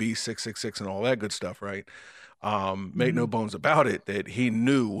himself the Beast 666 and all that good stuff, right? Made no bones about it that he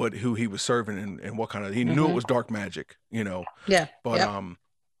knew who he was serving and what kind of, he knew it was dark magic, Yeah.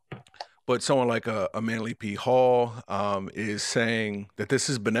 But someone like a Manly P. Hall is saying that this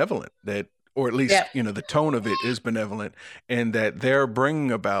is benevolent, that, or at least, the tone of it is benevolent, and that they're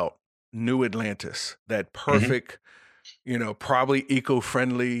bringing about New Atlantis, that perfect, probably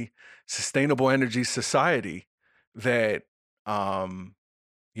eco-friendly, sustainable energy society that,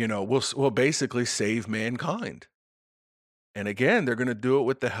 will basically save mankind. And again, they're going to do it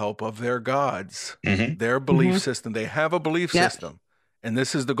with the help of their gods, their belief system. They have a belief system. And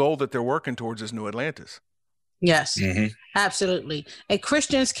this is the goal that they're working towards, is New Atlantis. Yes, absolutely. And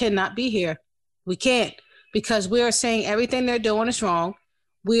Christians cannot be here. We can't, because we are saying everything they're doing is wrong.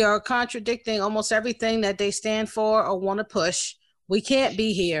 We are contradicting almost everything that they stand for or want to push. We can't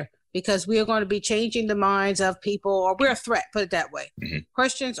be here because we are going to be changing the minds of people, or we're a threat, put it that way.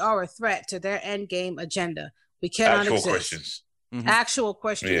 Christians are a threat to their end game agenda. We cannot exist. Christians. Actual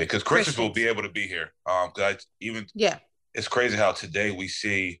Christians. Yeah, because Christians will be able to be here. It's crazy how today we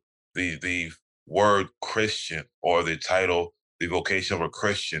see the word Christian, or the title, the vocation of a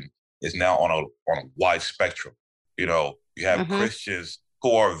Christian, is now on a wide spectrum. You have Christians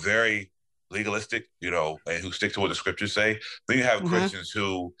who are very legalistic, and who stick to what the scriptures say. Then you have Christians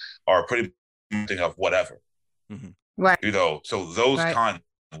who are pretty much of whatever. Right. So those kind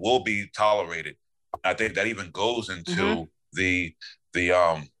will be tolerated. I think that even goes into the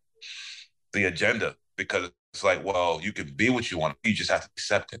agenda, because it's like, well, you can be what you want. You just have to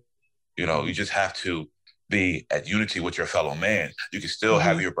accept it. You just have to be at unity with your fellow man. You can still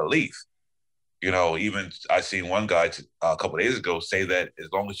have your belief. Even I seen one guy a couple of days ago say that as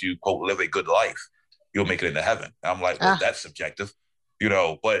long as you, quote, live a good life, you'll make it into heaven. And I'm like, well, that's subjective,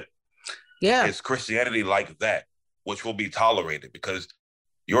 but it's Christianity like that, which will be tolerated because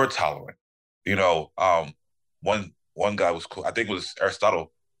you're tolerant. One guy was cool. I think it was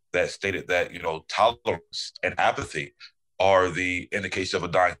Aristotle that stated that, tolerance and apathy are the indication of a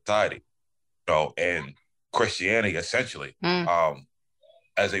dying society. And Christianity essentially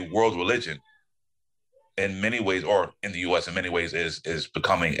as a world religion, in many ways, or in the U.S. in many ways, is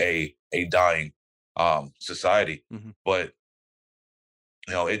becoming a dying society. Mhm. But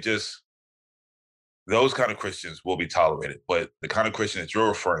it just, those kind of Christians will be tolerated. But the kind of Christian that you're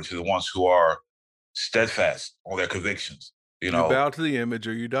referring to, the ones who are steadfast on their convictions, You bow to the image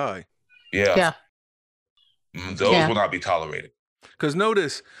or you die. yeah, Yeah. those will not be tolerated. Because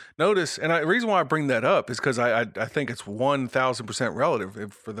notice, and the reason why I bring that up is because I think it's 1,000%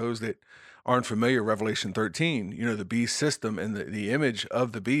 relative. For those that aren't familiar, Revelation 13, the beast system and the image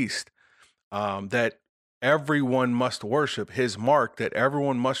of the beast, that everyone must worship, his mark that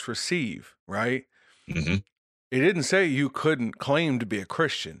everyone must receive, right? Mm-hmm. It didn't say you couldn't claim to be a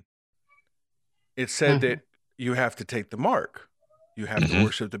Christian. It said that you have to take the mark. You have to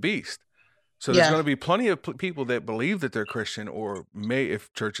worship the beast. So there's going to be plenty of people that believe that they're Christian, or may,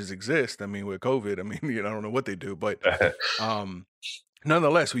 if churches exist. I mean, with COVID, I don't know what they do, but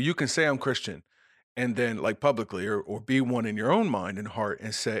nonetheless, you can say I'm Christian, and then like publicly, or be one in your own mind and heart,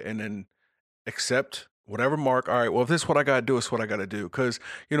 and say, and then accept whatever mark. All right, well, if this is what I got to do, it's what I got to do, because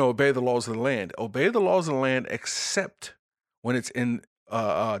obey the laws of the land. Obey the laws of the land, except when it's in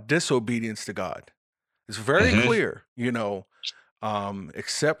disobedience to God. It's very clear,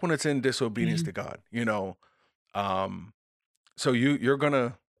 except when it's in disobedience to God, so you're going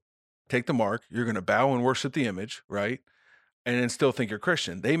to take the mark, you're going to bow and worship the image, right? And then still think you're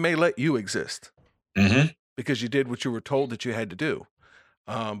Christian. They may let you exist because you did what you were told that you had to do.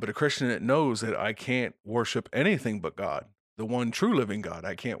 But a Christian that knows that I can't worship anything but God, the one true living God,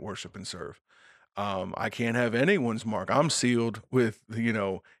 I can't worship and serve. I can't have anyone's mark. I'm sealed with,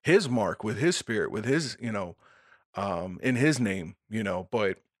 his mark, with his spirit, with his, in his name,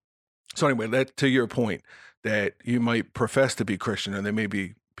 but so anyway, that, to your point, that you might profess to be Christian, and there may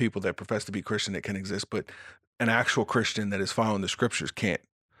be people that profess to be Christian that can exist, but an actual Christian that is following the scriptures can't.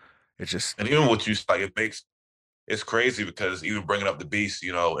 It's just, and even what you like, it's crazy, because even bringing up the beast,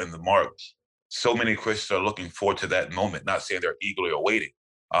 and the mark, so many Christians are looking forward to that moment, not saying they're eagerly awaiting,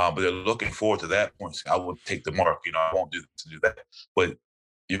 but they're looking forward to that point. I will take the mark, I won't do this, do that. But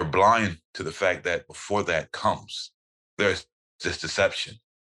you're blind to the fact that before that comes, there's this deception.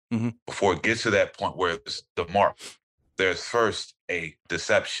 Before it gets to that point where it's the mark, there's first a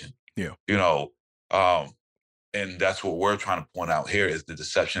deception. Yeah. And that's what we're trying to point out here, is the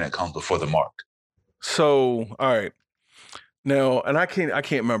deception that comes before the mark. So, all right. Now, and I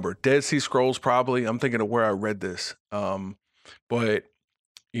can't remember, Dead Sea Scrolls probably. I'm thinking of where I read this. But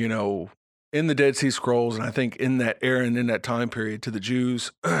in the Dead Sea Scrolls, and I think in that era and in that time period, to the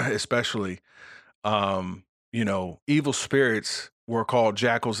Jews especially, evil spirits were called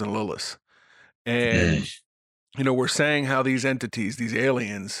jackals and liliths. And, we're saying how these entities, these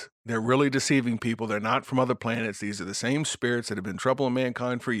aliens, they're really deceiving people. They're not from other planets. These are the same spirits that have been troubling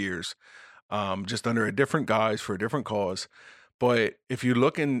mankind for years, just under a different guise for a different cause. But if you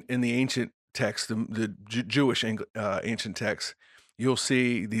look in the ancient text, the Jewish ancient texts, you'll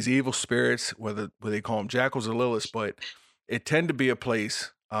see these evil spirits, whether they call them jackals or liliths, but it tend to be a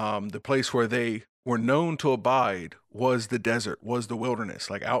place, the place where they were known to abide was the desert, was the wilderness,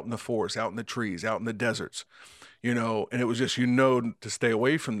 like out in the forest, out in the trees, out in the deserts, and it was just, to stay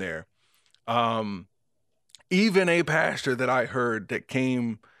away from there. Even a pastor that I heard that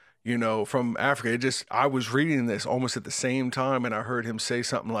came, from Africa, I was reading this almost at the same time, and I heard him say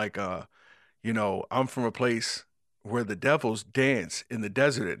something like, I'm from a place where the devils dance in the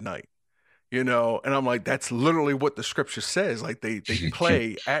desert at night. And I'm like, that's literally what the scripture says. Like they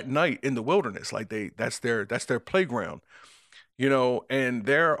play at night in the wilderness. Like that's their playground, and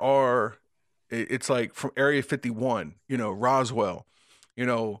it's like from Area 51, Roswell,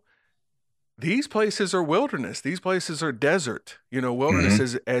 these places are wilderness. These places are desert,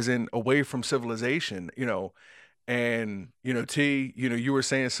 wilderness as in away from civilization, and, T, you were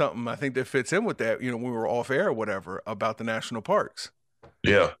saying something, I think that fits in with that, when we were off air or whatever, about the national parks.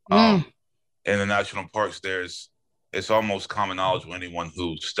 Yeah. In the national parks, it's almost common knowledge with anyone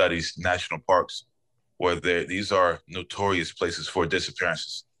who studies national parks, where these are notorious places for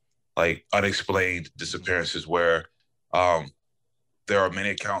disappearances, like unexplained disappearances, where there are many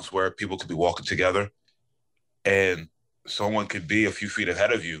accounts where people could be walking together and someone could be a few feet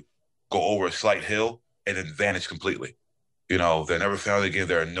ahead of you, go over a slight hill, and then vanish completely. They're never found again.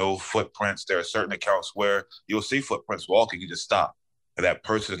 There are no footprints. There are certain accounts where you'll see footprints walking, you just stop, and that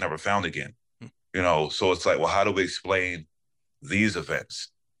person is never found again. So it's like, well, how do we explain these events?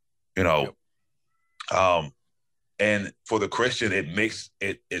 Yep. And for the Christian,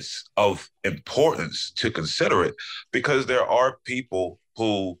 it's of importance to consider it, because there are people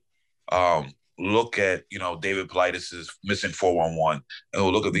who look at, David Paulides' missing 411, and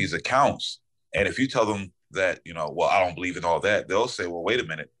we'll look at these accounts. And if you tell them that, well, I don't believe in all that, they'll say, well, wait a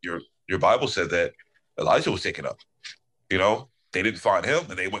minute, your Bible said that Elijah was taken up. They didn't find him,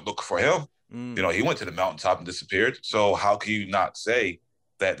 and they went looking for him. He went to the mountaintop and disappeared. So how can you not say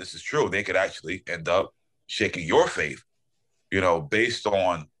that this is true? They could actually end up shaking your faith, based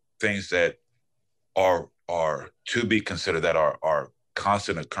on things that are to be considered, that are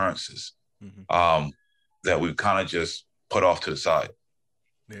constant occurrences, that we've kind of just put off to the side.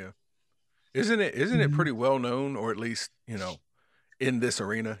 Yeah. Isn't it pretty well known, or at least, in this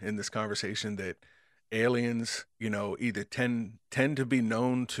arena, in this conversation, that aliens, either tend to be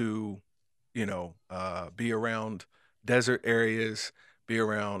known to, be around desert areas, be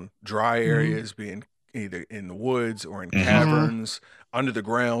around dry areas, being either in the woods or in caverns, under the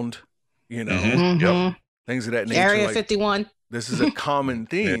ground, Yep. things of that nature. Area like, 51. This is a common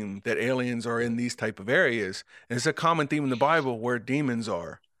theme that aliens are in these type of areas. And it's a common theme in the Bible where demons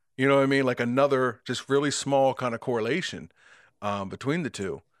are. You know what I mean? Like another just really small kind of correlation between the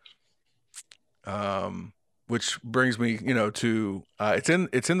two. Which brings me, to it's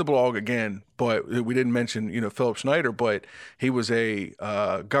in the blog again, but we didn't mention, Philip Schneider, but he was a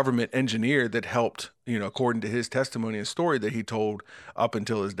government engineer that helped, according to his testimony and story that he told up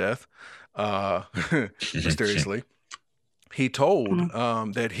until his death, mysteriously. He told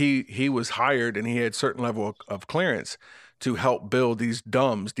that he was hired and he had certain level of clearance to help build these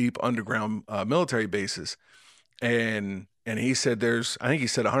DUMBs, deep underground military bases. And he said I think he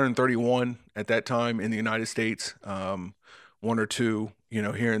said 131 at that time in the United States, one or two,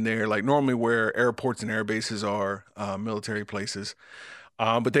 here and there, like normally where airports and air bases are, military places.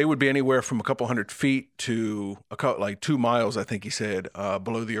 But they would be anywhere from a couple hundred feet to like 2 miles, I think he said,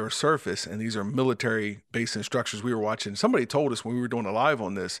 below the Earth's surface. And these are military bases and structures. We were watching. Somebody told us when we were doing a live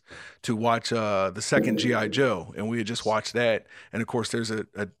on this to watch the second G.I. Joe, and we had just watched that. And of course, there's an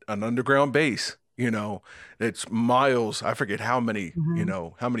underground base. It's miles. I forget how many.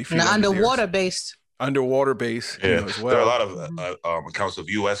 How many feet. An underwater base. Underwater base. As well. There are a lot of accounts of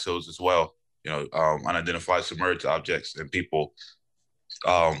USOs as well. Unidentified submerged objects, and people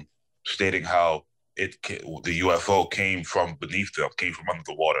stating how the UFO came from beneath them, came from under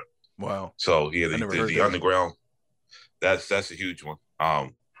the water. Wow. So the underground, that's a huge one.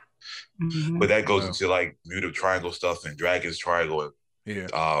 But that goes into like Bermuda Triangle stuff and Dragon's Triangle.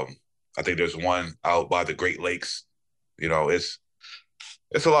 I think there's one out by the Great Lakes. It's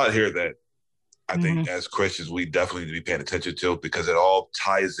a lot here that I think as Christians we definitely need to be paying attention to, because it all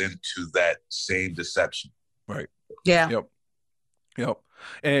ties into that same deception. Right. Yeah. Yep.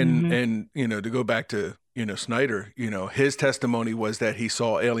 And to go back to Snyder, his testimony was that he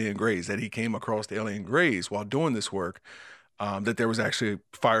saw alien grays, that he came across the alien grays while doing this work. That there was actually a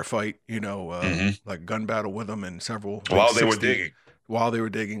firefight, like gun battle with them, and several while they were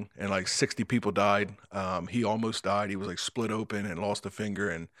digging, and like 60 people died. He almost died. He was like split open and lost a finger,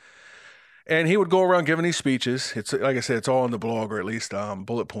 and he would go around giving these speeches. It's like I said, it's all in the blog, or at least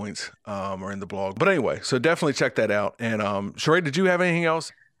bullet points are in the blog. But anyway, so definitely check that out. And Sheree, did you have anything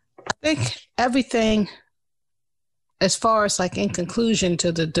else? I think everything, as far as like in conclusion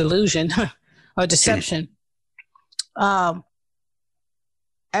to the delusion or deception,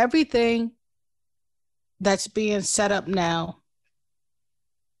 everything that's being set up now,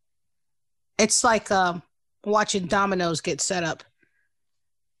 it's like watching dominoes get set up.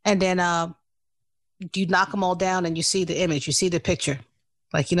 And then you knock them all down and you see the image, you see the picture.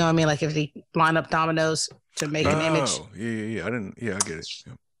 Like, you know what I mean? Like if they line up dominoes to make an image. Yeah. I get it.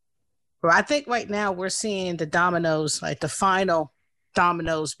 Yeah. Well, I think right now we're seeing the dominoes, like the final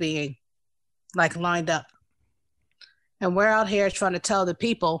dominoes being like lined up. And we're out here trying to tell the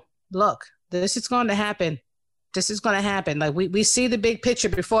people, look, this is going to happen. This is going to happen. Like we see the big picture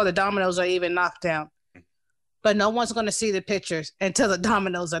before the dominoes are even knocked down. But no one's going to see the pictures until the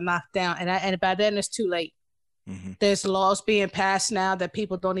dominoes are knocked down. And by then it's too late. There's laws being passed now that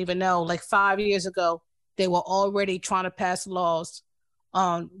people don't even know. Like 5 years ago, they were already trying to pass laws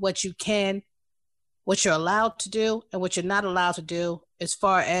on what you're allowed to do and what you're not allowed to do as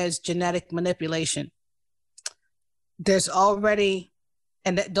far as genetic manipulation. There's already,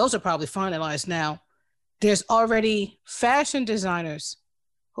 and those are probably finalized now, there's already fashion designers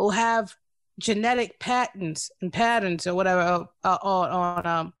who have genetic patents and patterns or whatever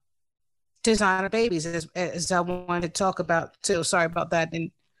on designer babies, as I wanted to talk about too. Sorry about that,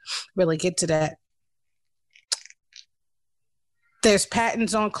 didn't really get to that. There's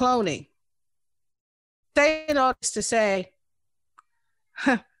patents on cloning. Saying all this to say,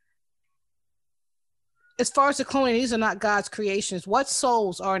 as far as the cloning, these are not God's creations. What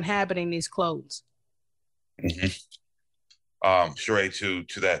souls are inhabiting these clones? Sheree,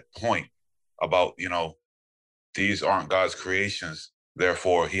 to that point about, these aren't God's creations,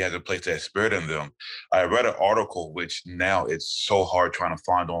 therefore he had to place that spirit in them. I read an article, which now it's so hard trying to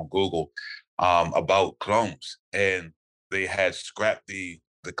find on Google, about clones. And they had scrapped the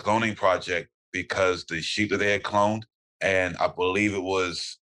cloning project because the sheep that they had cloned, and I believe it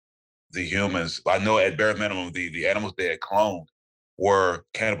was the humans, I know at bare minimum, the animals they had cloned were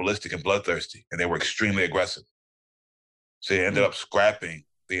cannibalistic and bloodthirsty, and they were extremely aggressive. So they ended up scrapping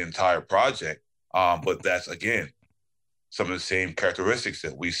the entire project. But that's, again, some of the same characteristics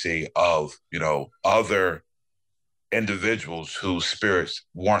that we see of, other individuals whose spirits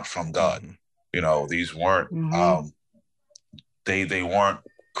weren't from God. These weren't, they weren't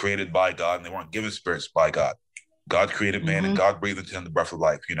created by God, and they weren't given spirits by God. God created man, and God breathed into him the breath of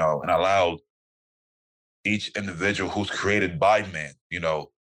life, and allowed each individual who's created by man,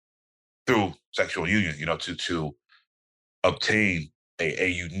 through sexual union, to obtain a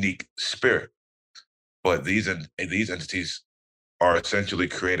unique spirit. But these entities are essentially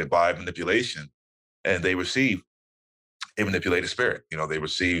created by manipulation, and they receive a manipulated spirit. They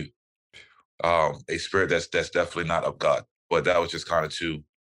receive a spirit that's definitely not of God. But that was just kind of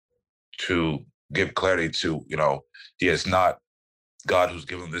to give clarity to, it's not God who's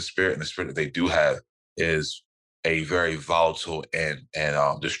given them this spirit, and the spirit that they do have is a very volatile and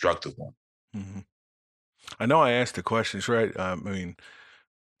destructive one. I know I asked the questions, right? I mean,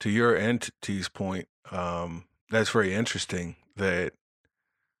 to your entity's point, that's very interesting that,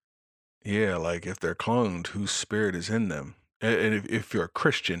 like if they're cloned, whose spirit is in them? And if you're a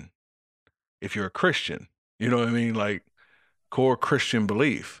Christian, you know what I mean? Like core Christian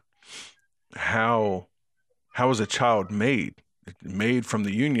belief, how is a child made? Made from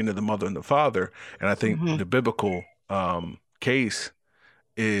the union of the mother and the father. And I think the biblical case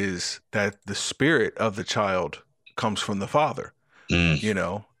is that the spirit of the child comes from the father,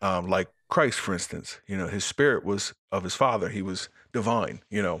 like Christ, for instance, his spirit was of his father. He was divine,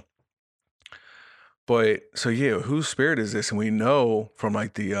 But so, whose spirit is this? And we know from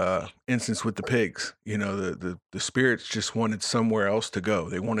like the instance with the pigs, the spirits just wanted somewhere else to go.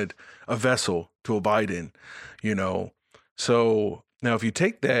 They wanted a vessel to abide in, So now if you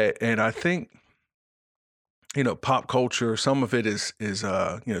take that, and I think, pop culture, some of it is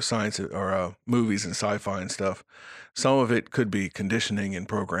science or movies and sci-fi and stuff. Some of it could be conditioning and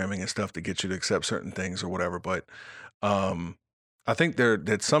programming and stuff to get you to accept certain things or whatever. But I think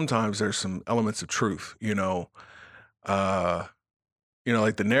that sometimes there's some elements of truth, like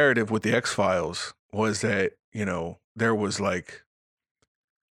the narrative with the X-Files was that, there was like,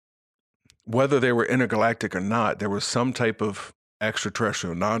 whether they were intergalactic or not, there was some type of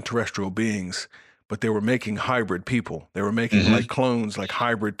extraterrestrial, non-terrestrial beings, but they were making hybrid people. They were making like clones, like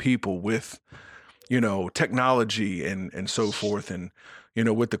hybrid people with, technology and so forth. And,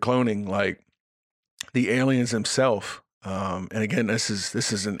 with the cloning, like the aliens themselves. And again, this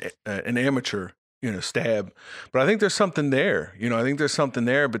is an amateur, stab, but I think there's something there. I think there's something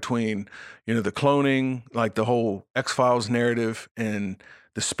there between, the cloning, like the whole X-Files narrative, and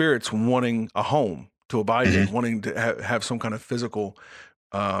the spirits wanting a home to abide in, wanting to have some kind of physical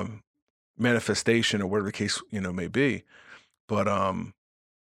manifestation or whatever the case, may be. But,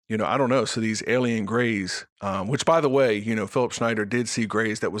 I don't know. So these alien grays, which by the way, Philip Schneider did see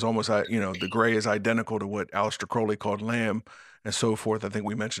grays that was almost, the gray is identical to what Aleister Crowley called lamb and so forth. I think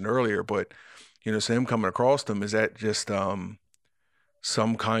we mentioned earlier, but, so him coming across them, is that just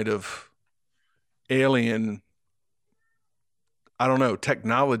some kind of alien, I don't know,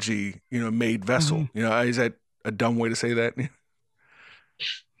 technology, made vessel? Is that a dumb way to say that?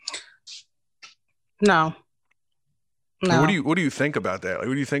 No. What do you think about that? Like,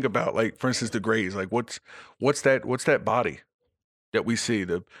 what do you think about, like, for instance, the grays? Like, what's that body that we see?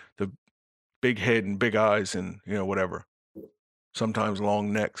 The big head and big eyes and whatever. Sometimes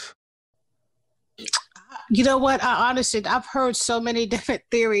long necks. You know what? I've heard so many different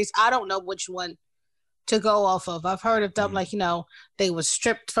theories. I don't know which one to go off of. I've heard of them like they were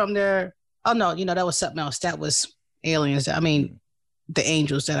stripped from their. Oh no, that was something else. That was aliens. I mean, the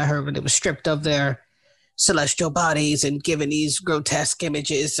angels that I heard when they were stripped of their celestial bodies and given these grotesque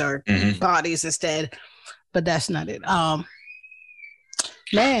images or bodies instead, but that's not it.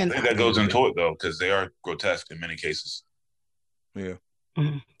 Man, I think that goes into it though, because they are grotesque in many cases. Yeah.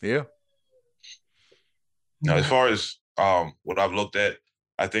 Now, as far as what I've looked at,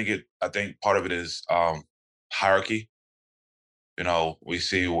 I think part of it is hierarchy. We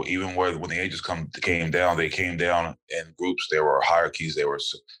see even when the angels came down, they came down in groups. There were hierarchies. There were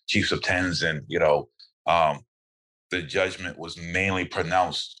chiefs of tens, and the judgment was mainly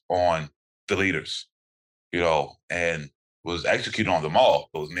pronounced on the leaders, and was executed on them all,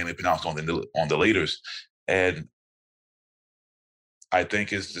 but was mainly pronounced on the leaders. And I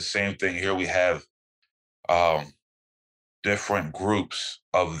think it's the same thing here. We have different groups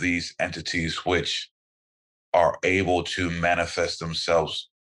of these entities which are able to manifest themselves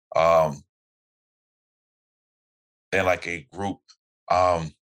in like a group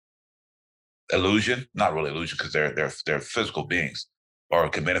illusion, not really illusion, because they're physical beings, or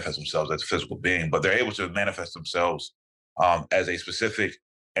can manifest themselves as a physical being, but they're able to manifest themselves as a specific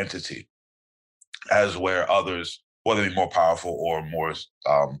entity, as where others, whether they be more powerful or more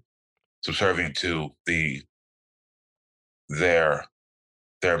subservient to their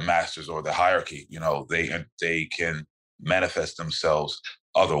masters or the hierarchy, they can manifest themselves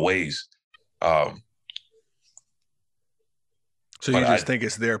other ways. So you just think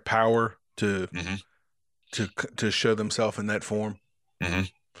it's their power to show themselves in that form? Mm-hmm.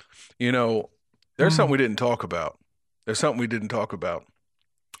 There's something we didn't talk about.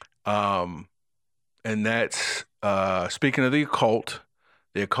 And that's speaking of the occult,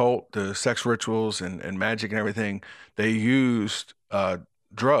 the sex rituals and magic and everything, they used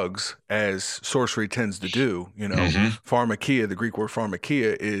drugs, as sorcery tends to do. Pharmakia, the Greek word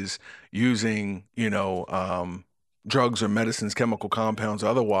pharmakia, is using, drugs or medicines, chemical compounds,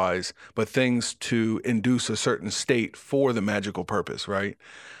 otherwise, but things to induce a certain state for the magical purpose, right?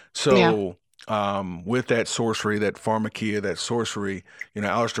 So with that sorcery, that pharmakia, that sorcery,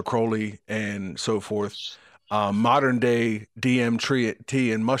 Aleister Crowley and so forth, modern day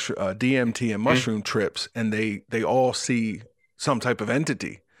DMT and mushroom trips, and they all see some type of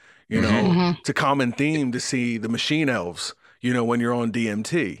entity. It's a common theme to see the machine elves, when you're on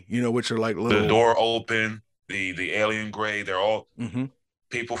DMT, which are like little... The door open, the alien gray, they're all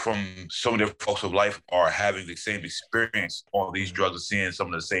people from so many different walks of life are having the same experience on these drugs and seeing some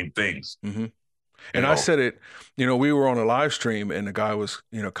of the same things. And I said it, we were on a live stream and the guy was,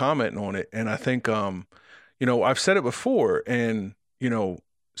 commenting on it. And I think, I've said it before, and,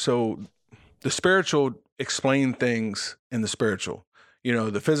 so the spiritual explain things in the spiritual,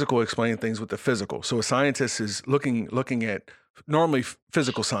 the physical explain things with the physical. So a scientist is looking at normally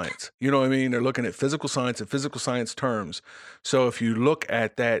physical science, They're looking at physical science and physical science terms. So if you look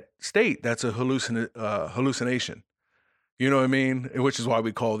at that state, that's a hallucination, which is why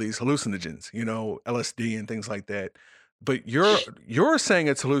we call these hallucinogens, LSD and things like that. But you're saying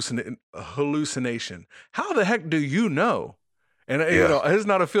it's hallucination. How the heck do you know? And it's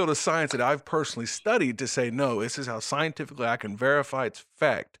not a field of science that I've personally studied to say, no, this is how scientifically I can verify it's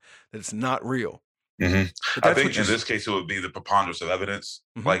fact that it's not real. I think in this case, it would be the preponderance of evidence.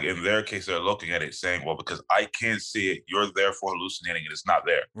 Like in their case, they're looking at it saying, well, because I can't see it, you're therefore hallucinating and it's not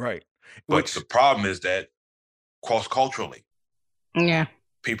there. Right. But the problem is that cross-culturally,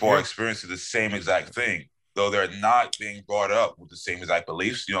 people are experiencing the same exact thing, though they're not being brought up with the same exact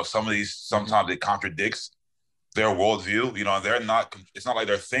beliefs. Some of these, sometimes it contradicts their worldview, and they're not, it's not like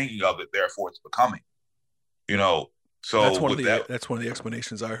they're thinking of it, therefore it's becoming, so that's one of the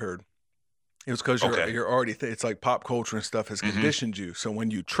explanations I heard. It was because you're already, it's like pop culture and stuff has conditioned you. So when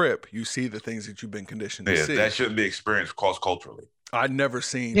you trip, you see the things that you've been conditioned to see. That shouldn't be experienced cross-culturally. I've never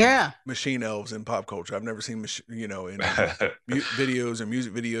seen machine elves in pop culture. I've never seen, in videos or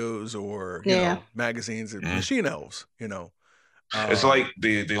music videos or, magazines and machine elves, It's like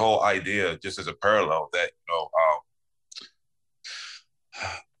the whole idea, just as a parallel, that,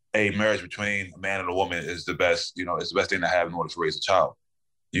 a marriage between a man and a woman is the best, it's the best thing to have in order to raise a child.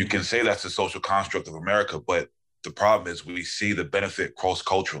 You can say that's the social construct of America, but the problem is we see the benefit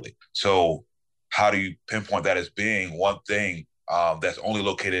cross-culturally. So how do you pinpoint that as being one thing that's only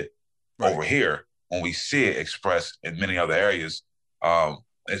located over here when we see it expressed in many other areas? It's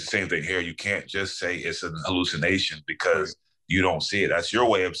the same thing here. You can't just say it's an hallucination because you don't see it. That's your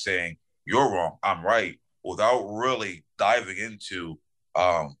way of saying you're wrong, I'm right, without really diving into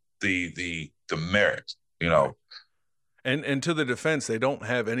the merit, And to the defense, they don't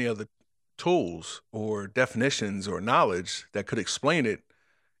have any other tools or definitions or knowledge that could explain it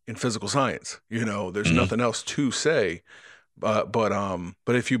in physical science. There's nothing else to say. But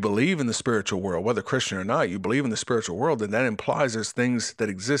if you believe in the spiritual world, whether Christian or not, you believe in the spiritual world, then that implies there's things that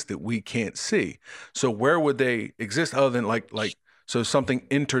exist that we can't see. So where would they exist other than so something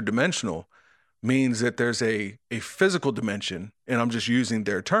interdimensional means that there's a physical dimension, and I'm just using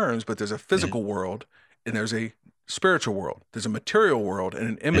their terms, but there's a physical world and there's a spiritual world. There's a material world and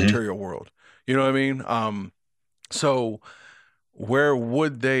an immaterial world. You know what I mean? So where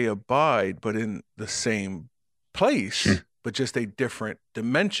would they abide but in the same place but just a different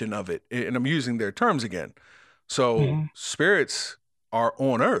dimension of it. And I'm using their terms again. So spirits are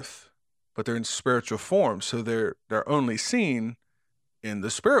on earth, but they're in spiritual form. So they're only seen in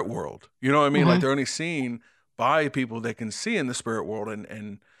the spirit world. You know what I mean? Like they're only seen by people that can see in the spirit world.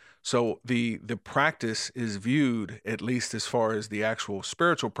 And so the practice is viewed, at least as far as the actual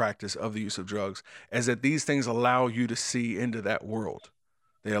spiritual practice of the use of drugs, as that these things allow you to see into that world.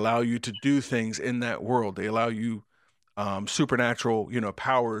 They allow you to do things in that world. They allow you supernatural,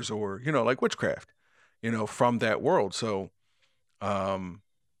 powers, or, like witchcraft, from that world. So,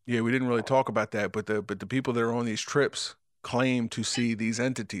 we didn't really talk about that, but the people that are on these trips claim to see these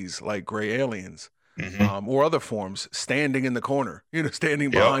entities like gray aliens, or other forms standing in the corner,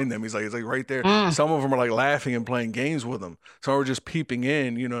 standing behind them. He's like right there. Some of them are like laughing and playing games with them. Some are just peeping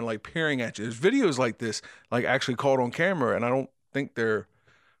in, and like peering at you. There's videos like this, like actually caught on camera, and I don't think they're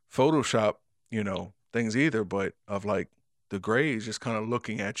Photoshop, things either, but of like the grays just kind of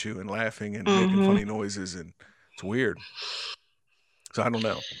looking at you and laughing and making funny noises, and it's weird. So I don't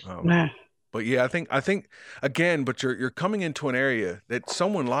know. But yeah, I think again, but you're coming into an area that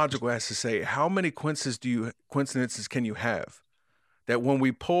someone logical has to say, how many coincidences can you have? That when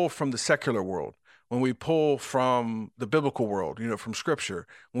we pull from the secular world, when we pull from the biblical world, from scripture,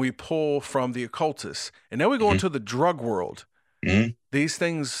 when we pull from the occultists, and then we go into the drug world, these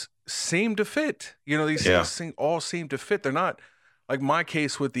things seem to fit. These things all seem to fit. They're not like my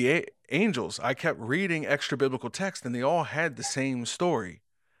case with the angels. I kept reading extra biblical text, and they all had the same story.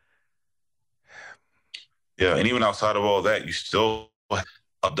 Yeah, and even outside of all that, you still have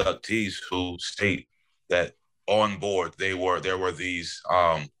abductees who state that on board there were these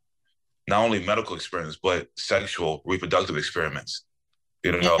not only medical experiments but sexual reproductive experiments.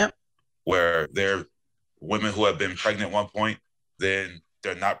 Where they're women who have been pregnant at one point, then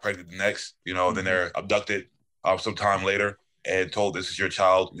they're not pregnant the next, then they're abducted sometime later and told this is your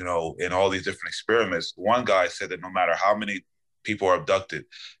child, in all these different experiments. One guy said that no matter how many people are abducted,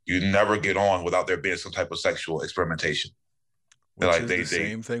 you never get on without there being some type of sexual experimentation. Which is the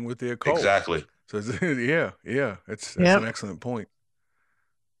same thing with the occult. Exactly. So that's an excellent point.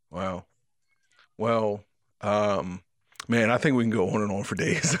 Wow. Well, man, I think we can go on and on for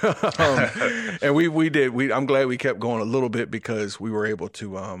days. And we did. I'm glad we kept going a little bit because we were able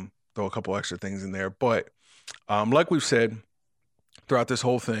to throw a couple extra things in there. But like we've said throughout this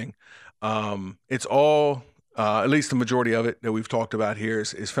whole thing, it's all, at least the majority of it that we've talked about here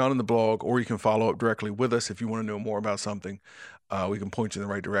is found in the blog, or you can follow up directly with us if you want to know more about something. We can point you in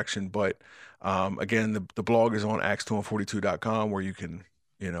the right direction. But again, the blog is on acts242.com, where you can,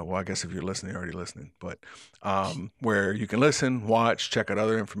 I guess if you're listening, you're already listening, but where you can listen, watch, check out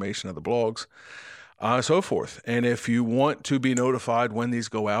other information, other blogs, so forth. And if you want to be notified when these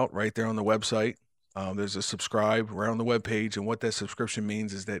go out, right there on the website, there's a subscribe right on the webpage. And what that subscription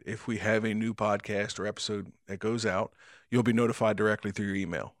means is that if we have a new podcast or episode that goes out, you'll be notified directly through your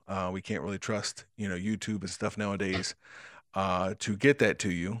email. We can't really trust, YouTube and stuff nowadays to get that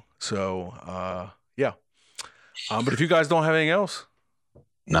to you. So, yeah. But if you guys don't have anything else.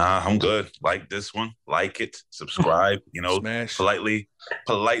 Nah, I'm good. Like this one, like it, subscribe, Smash. politely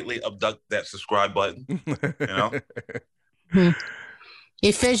abduct that subscribe button,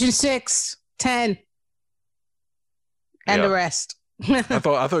 Ephesians 6:10 and the rest. I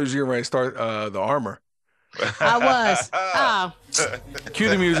thought it was you ready to start the armor. I was. Cue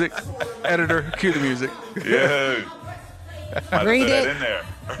the music, editor. Cue the music. Yeah. Read it. In there.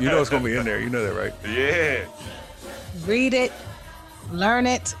 You know it's gonna be in there. You know that, right? Yeah. Read it. Learn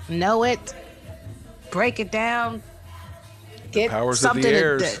it. Know it. Break it down. Get powers something. Of the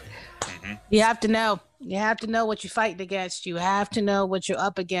heirs. You have to know. You have to know what you're fighting against. You have to know what you're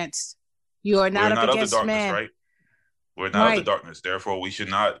up against. You are not up against darkness, man. Right? We're not of the darkness. Therefore, we should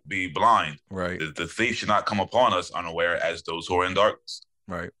not be blind. Right. The thief should not come upon us unaware as those who are in darkness.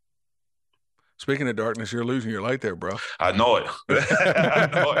 Right. Speaking of darkness, you're losing your light there, bro. I know it. I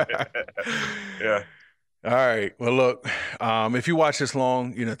know it. Yeah. All right. Well, look, if you watch this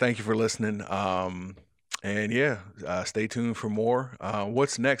long, thank you for listening. And stay tuned for more.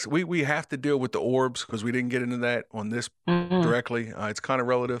 What's next? We have to deal with the orbs because we didn't get into that on this directly. It's kind of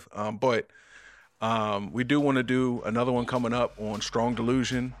relative, but we do want to do another one coming up on strong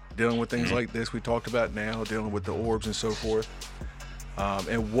delusion, dealing with things like this we talked about now, dealing with the orbs and so forth,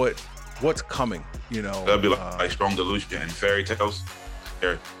 and what's coming. That'll be like strong delusion and fairy tales.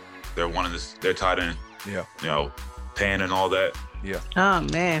 They're one of this. They're tied in. Yeah. Pan and all that. Yeah. Oh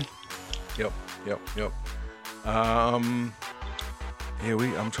man. Yep. I'm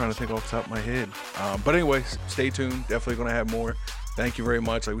trying to think off the top of my head. But anyway, stay tuned. Definitely going to have more. Thank you very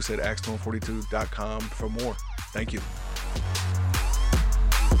much. Like we said, acts242.com for more. Thank you.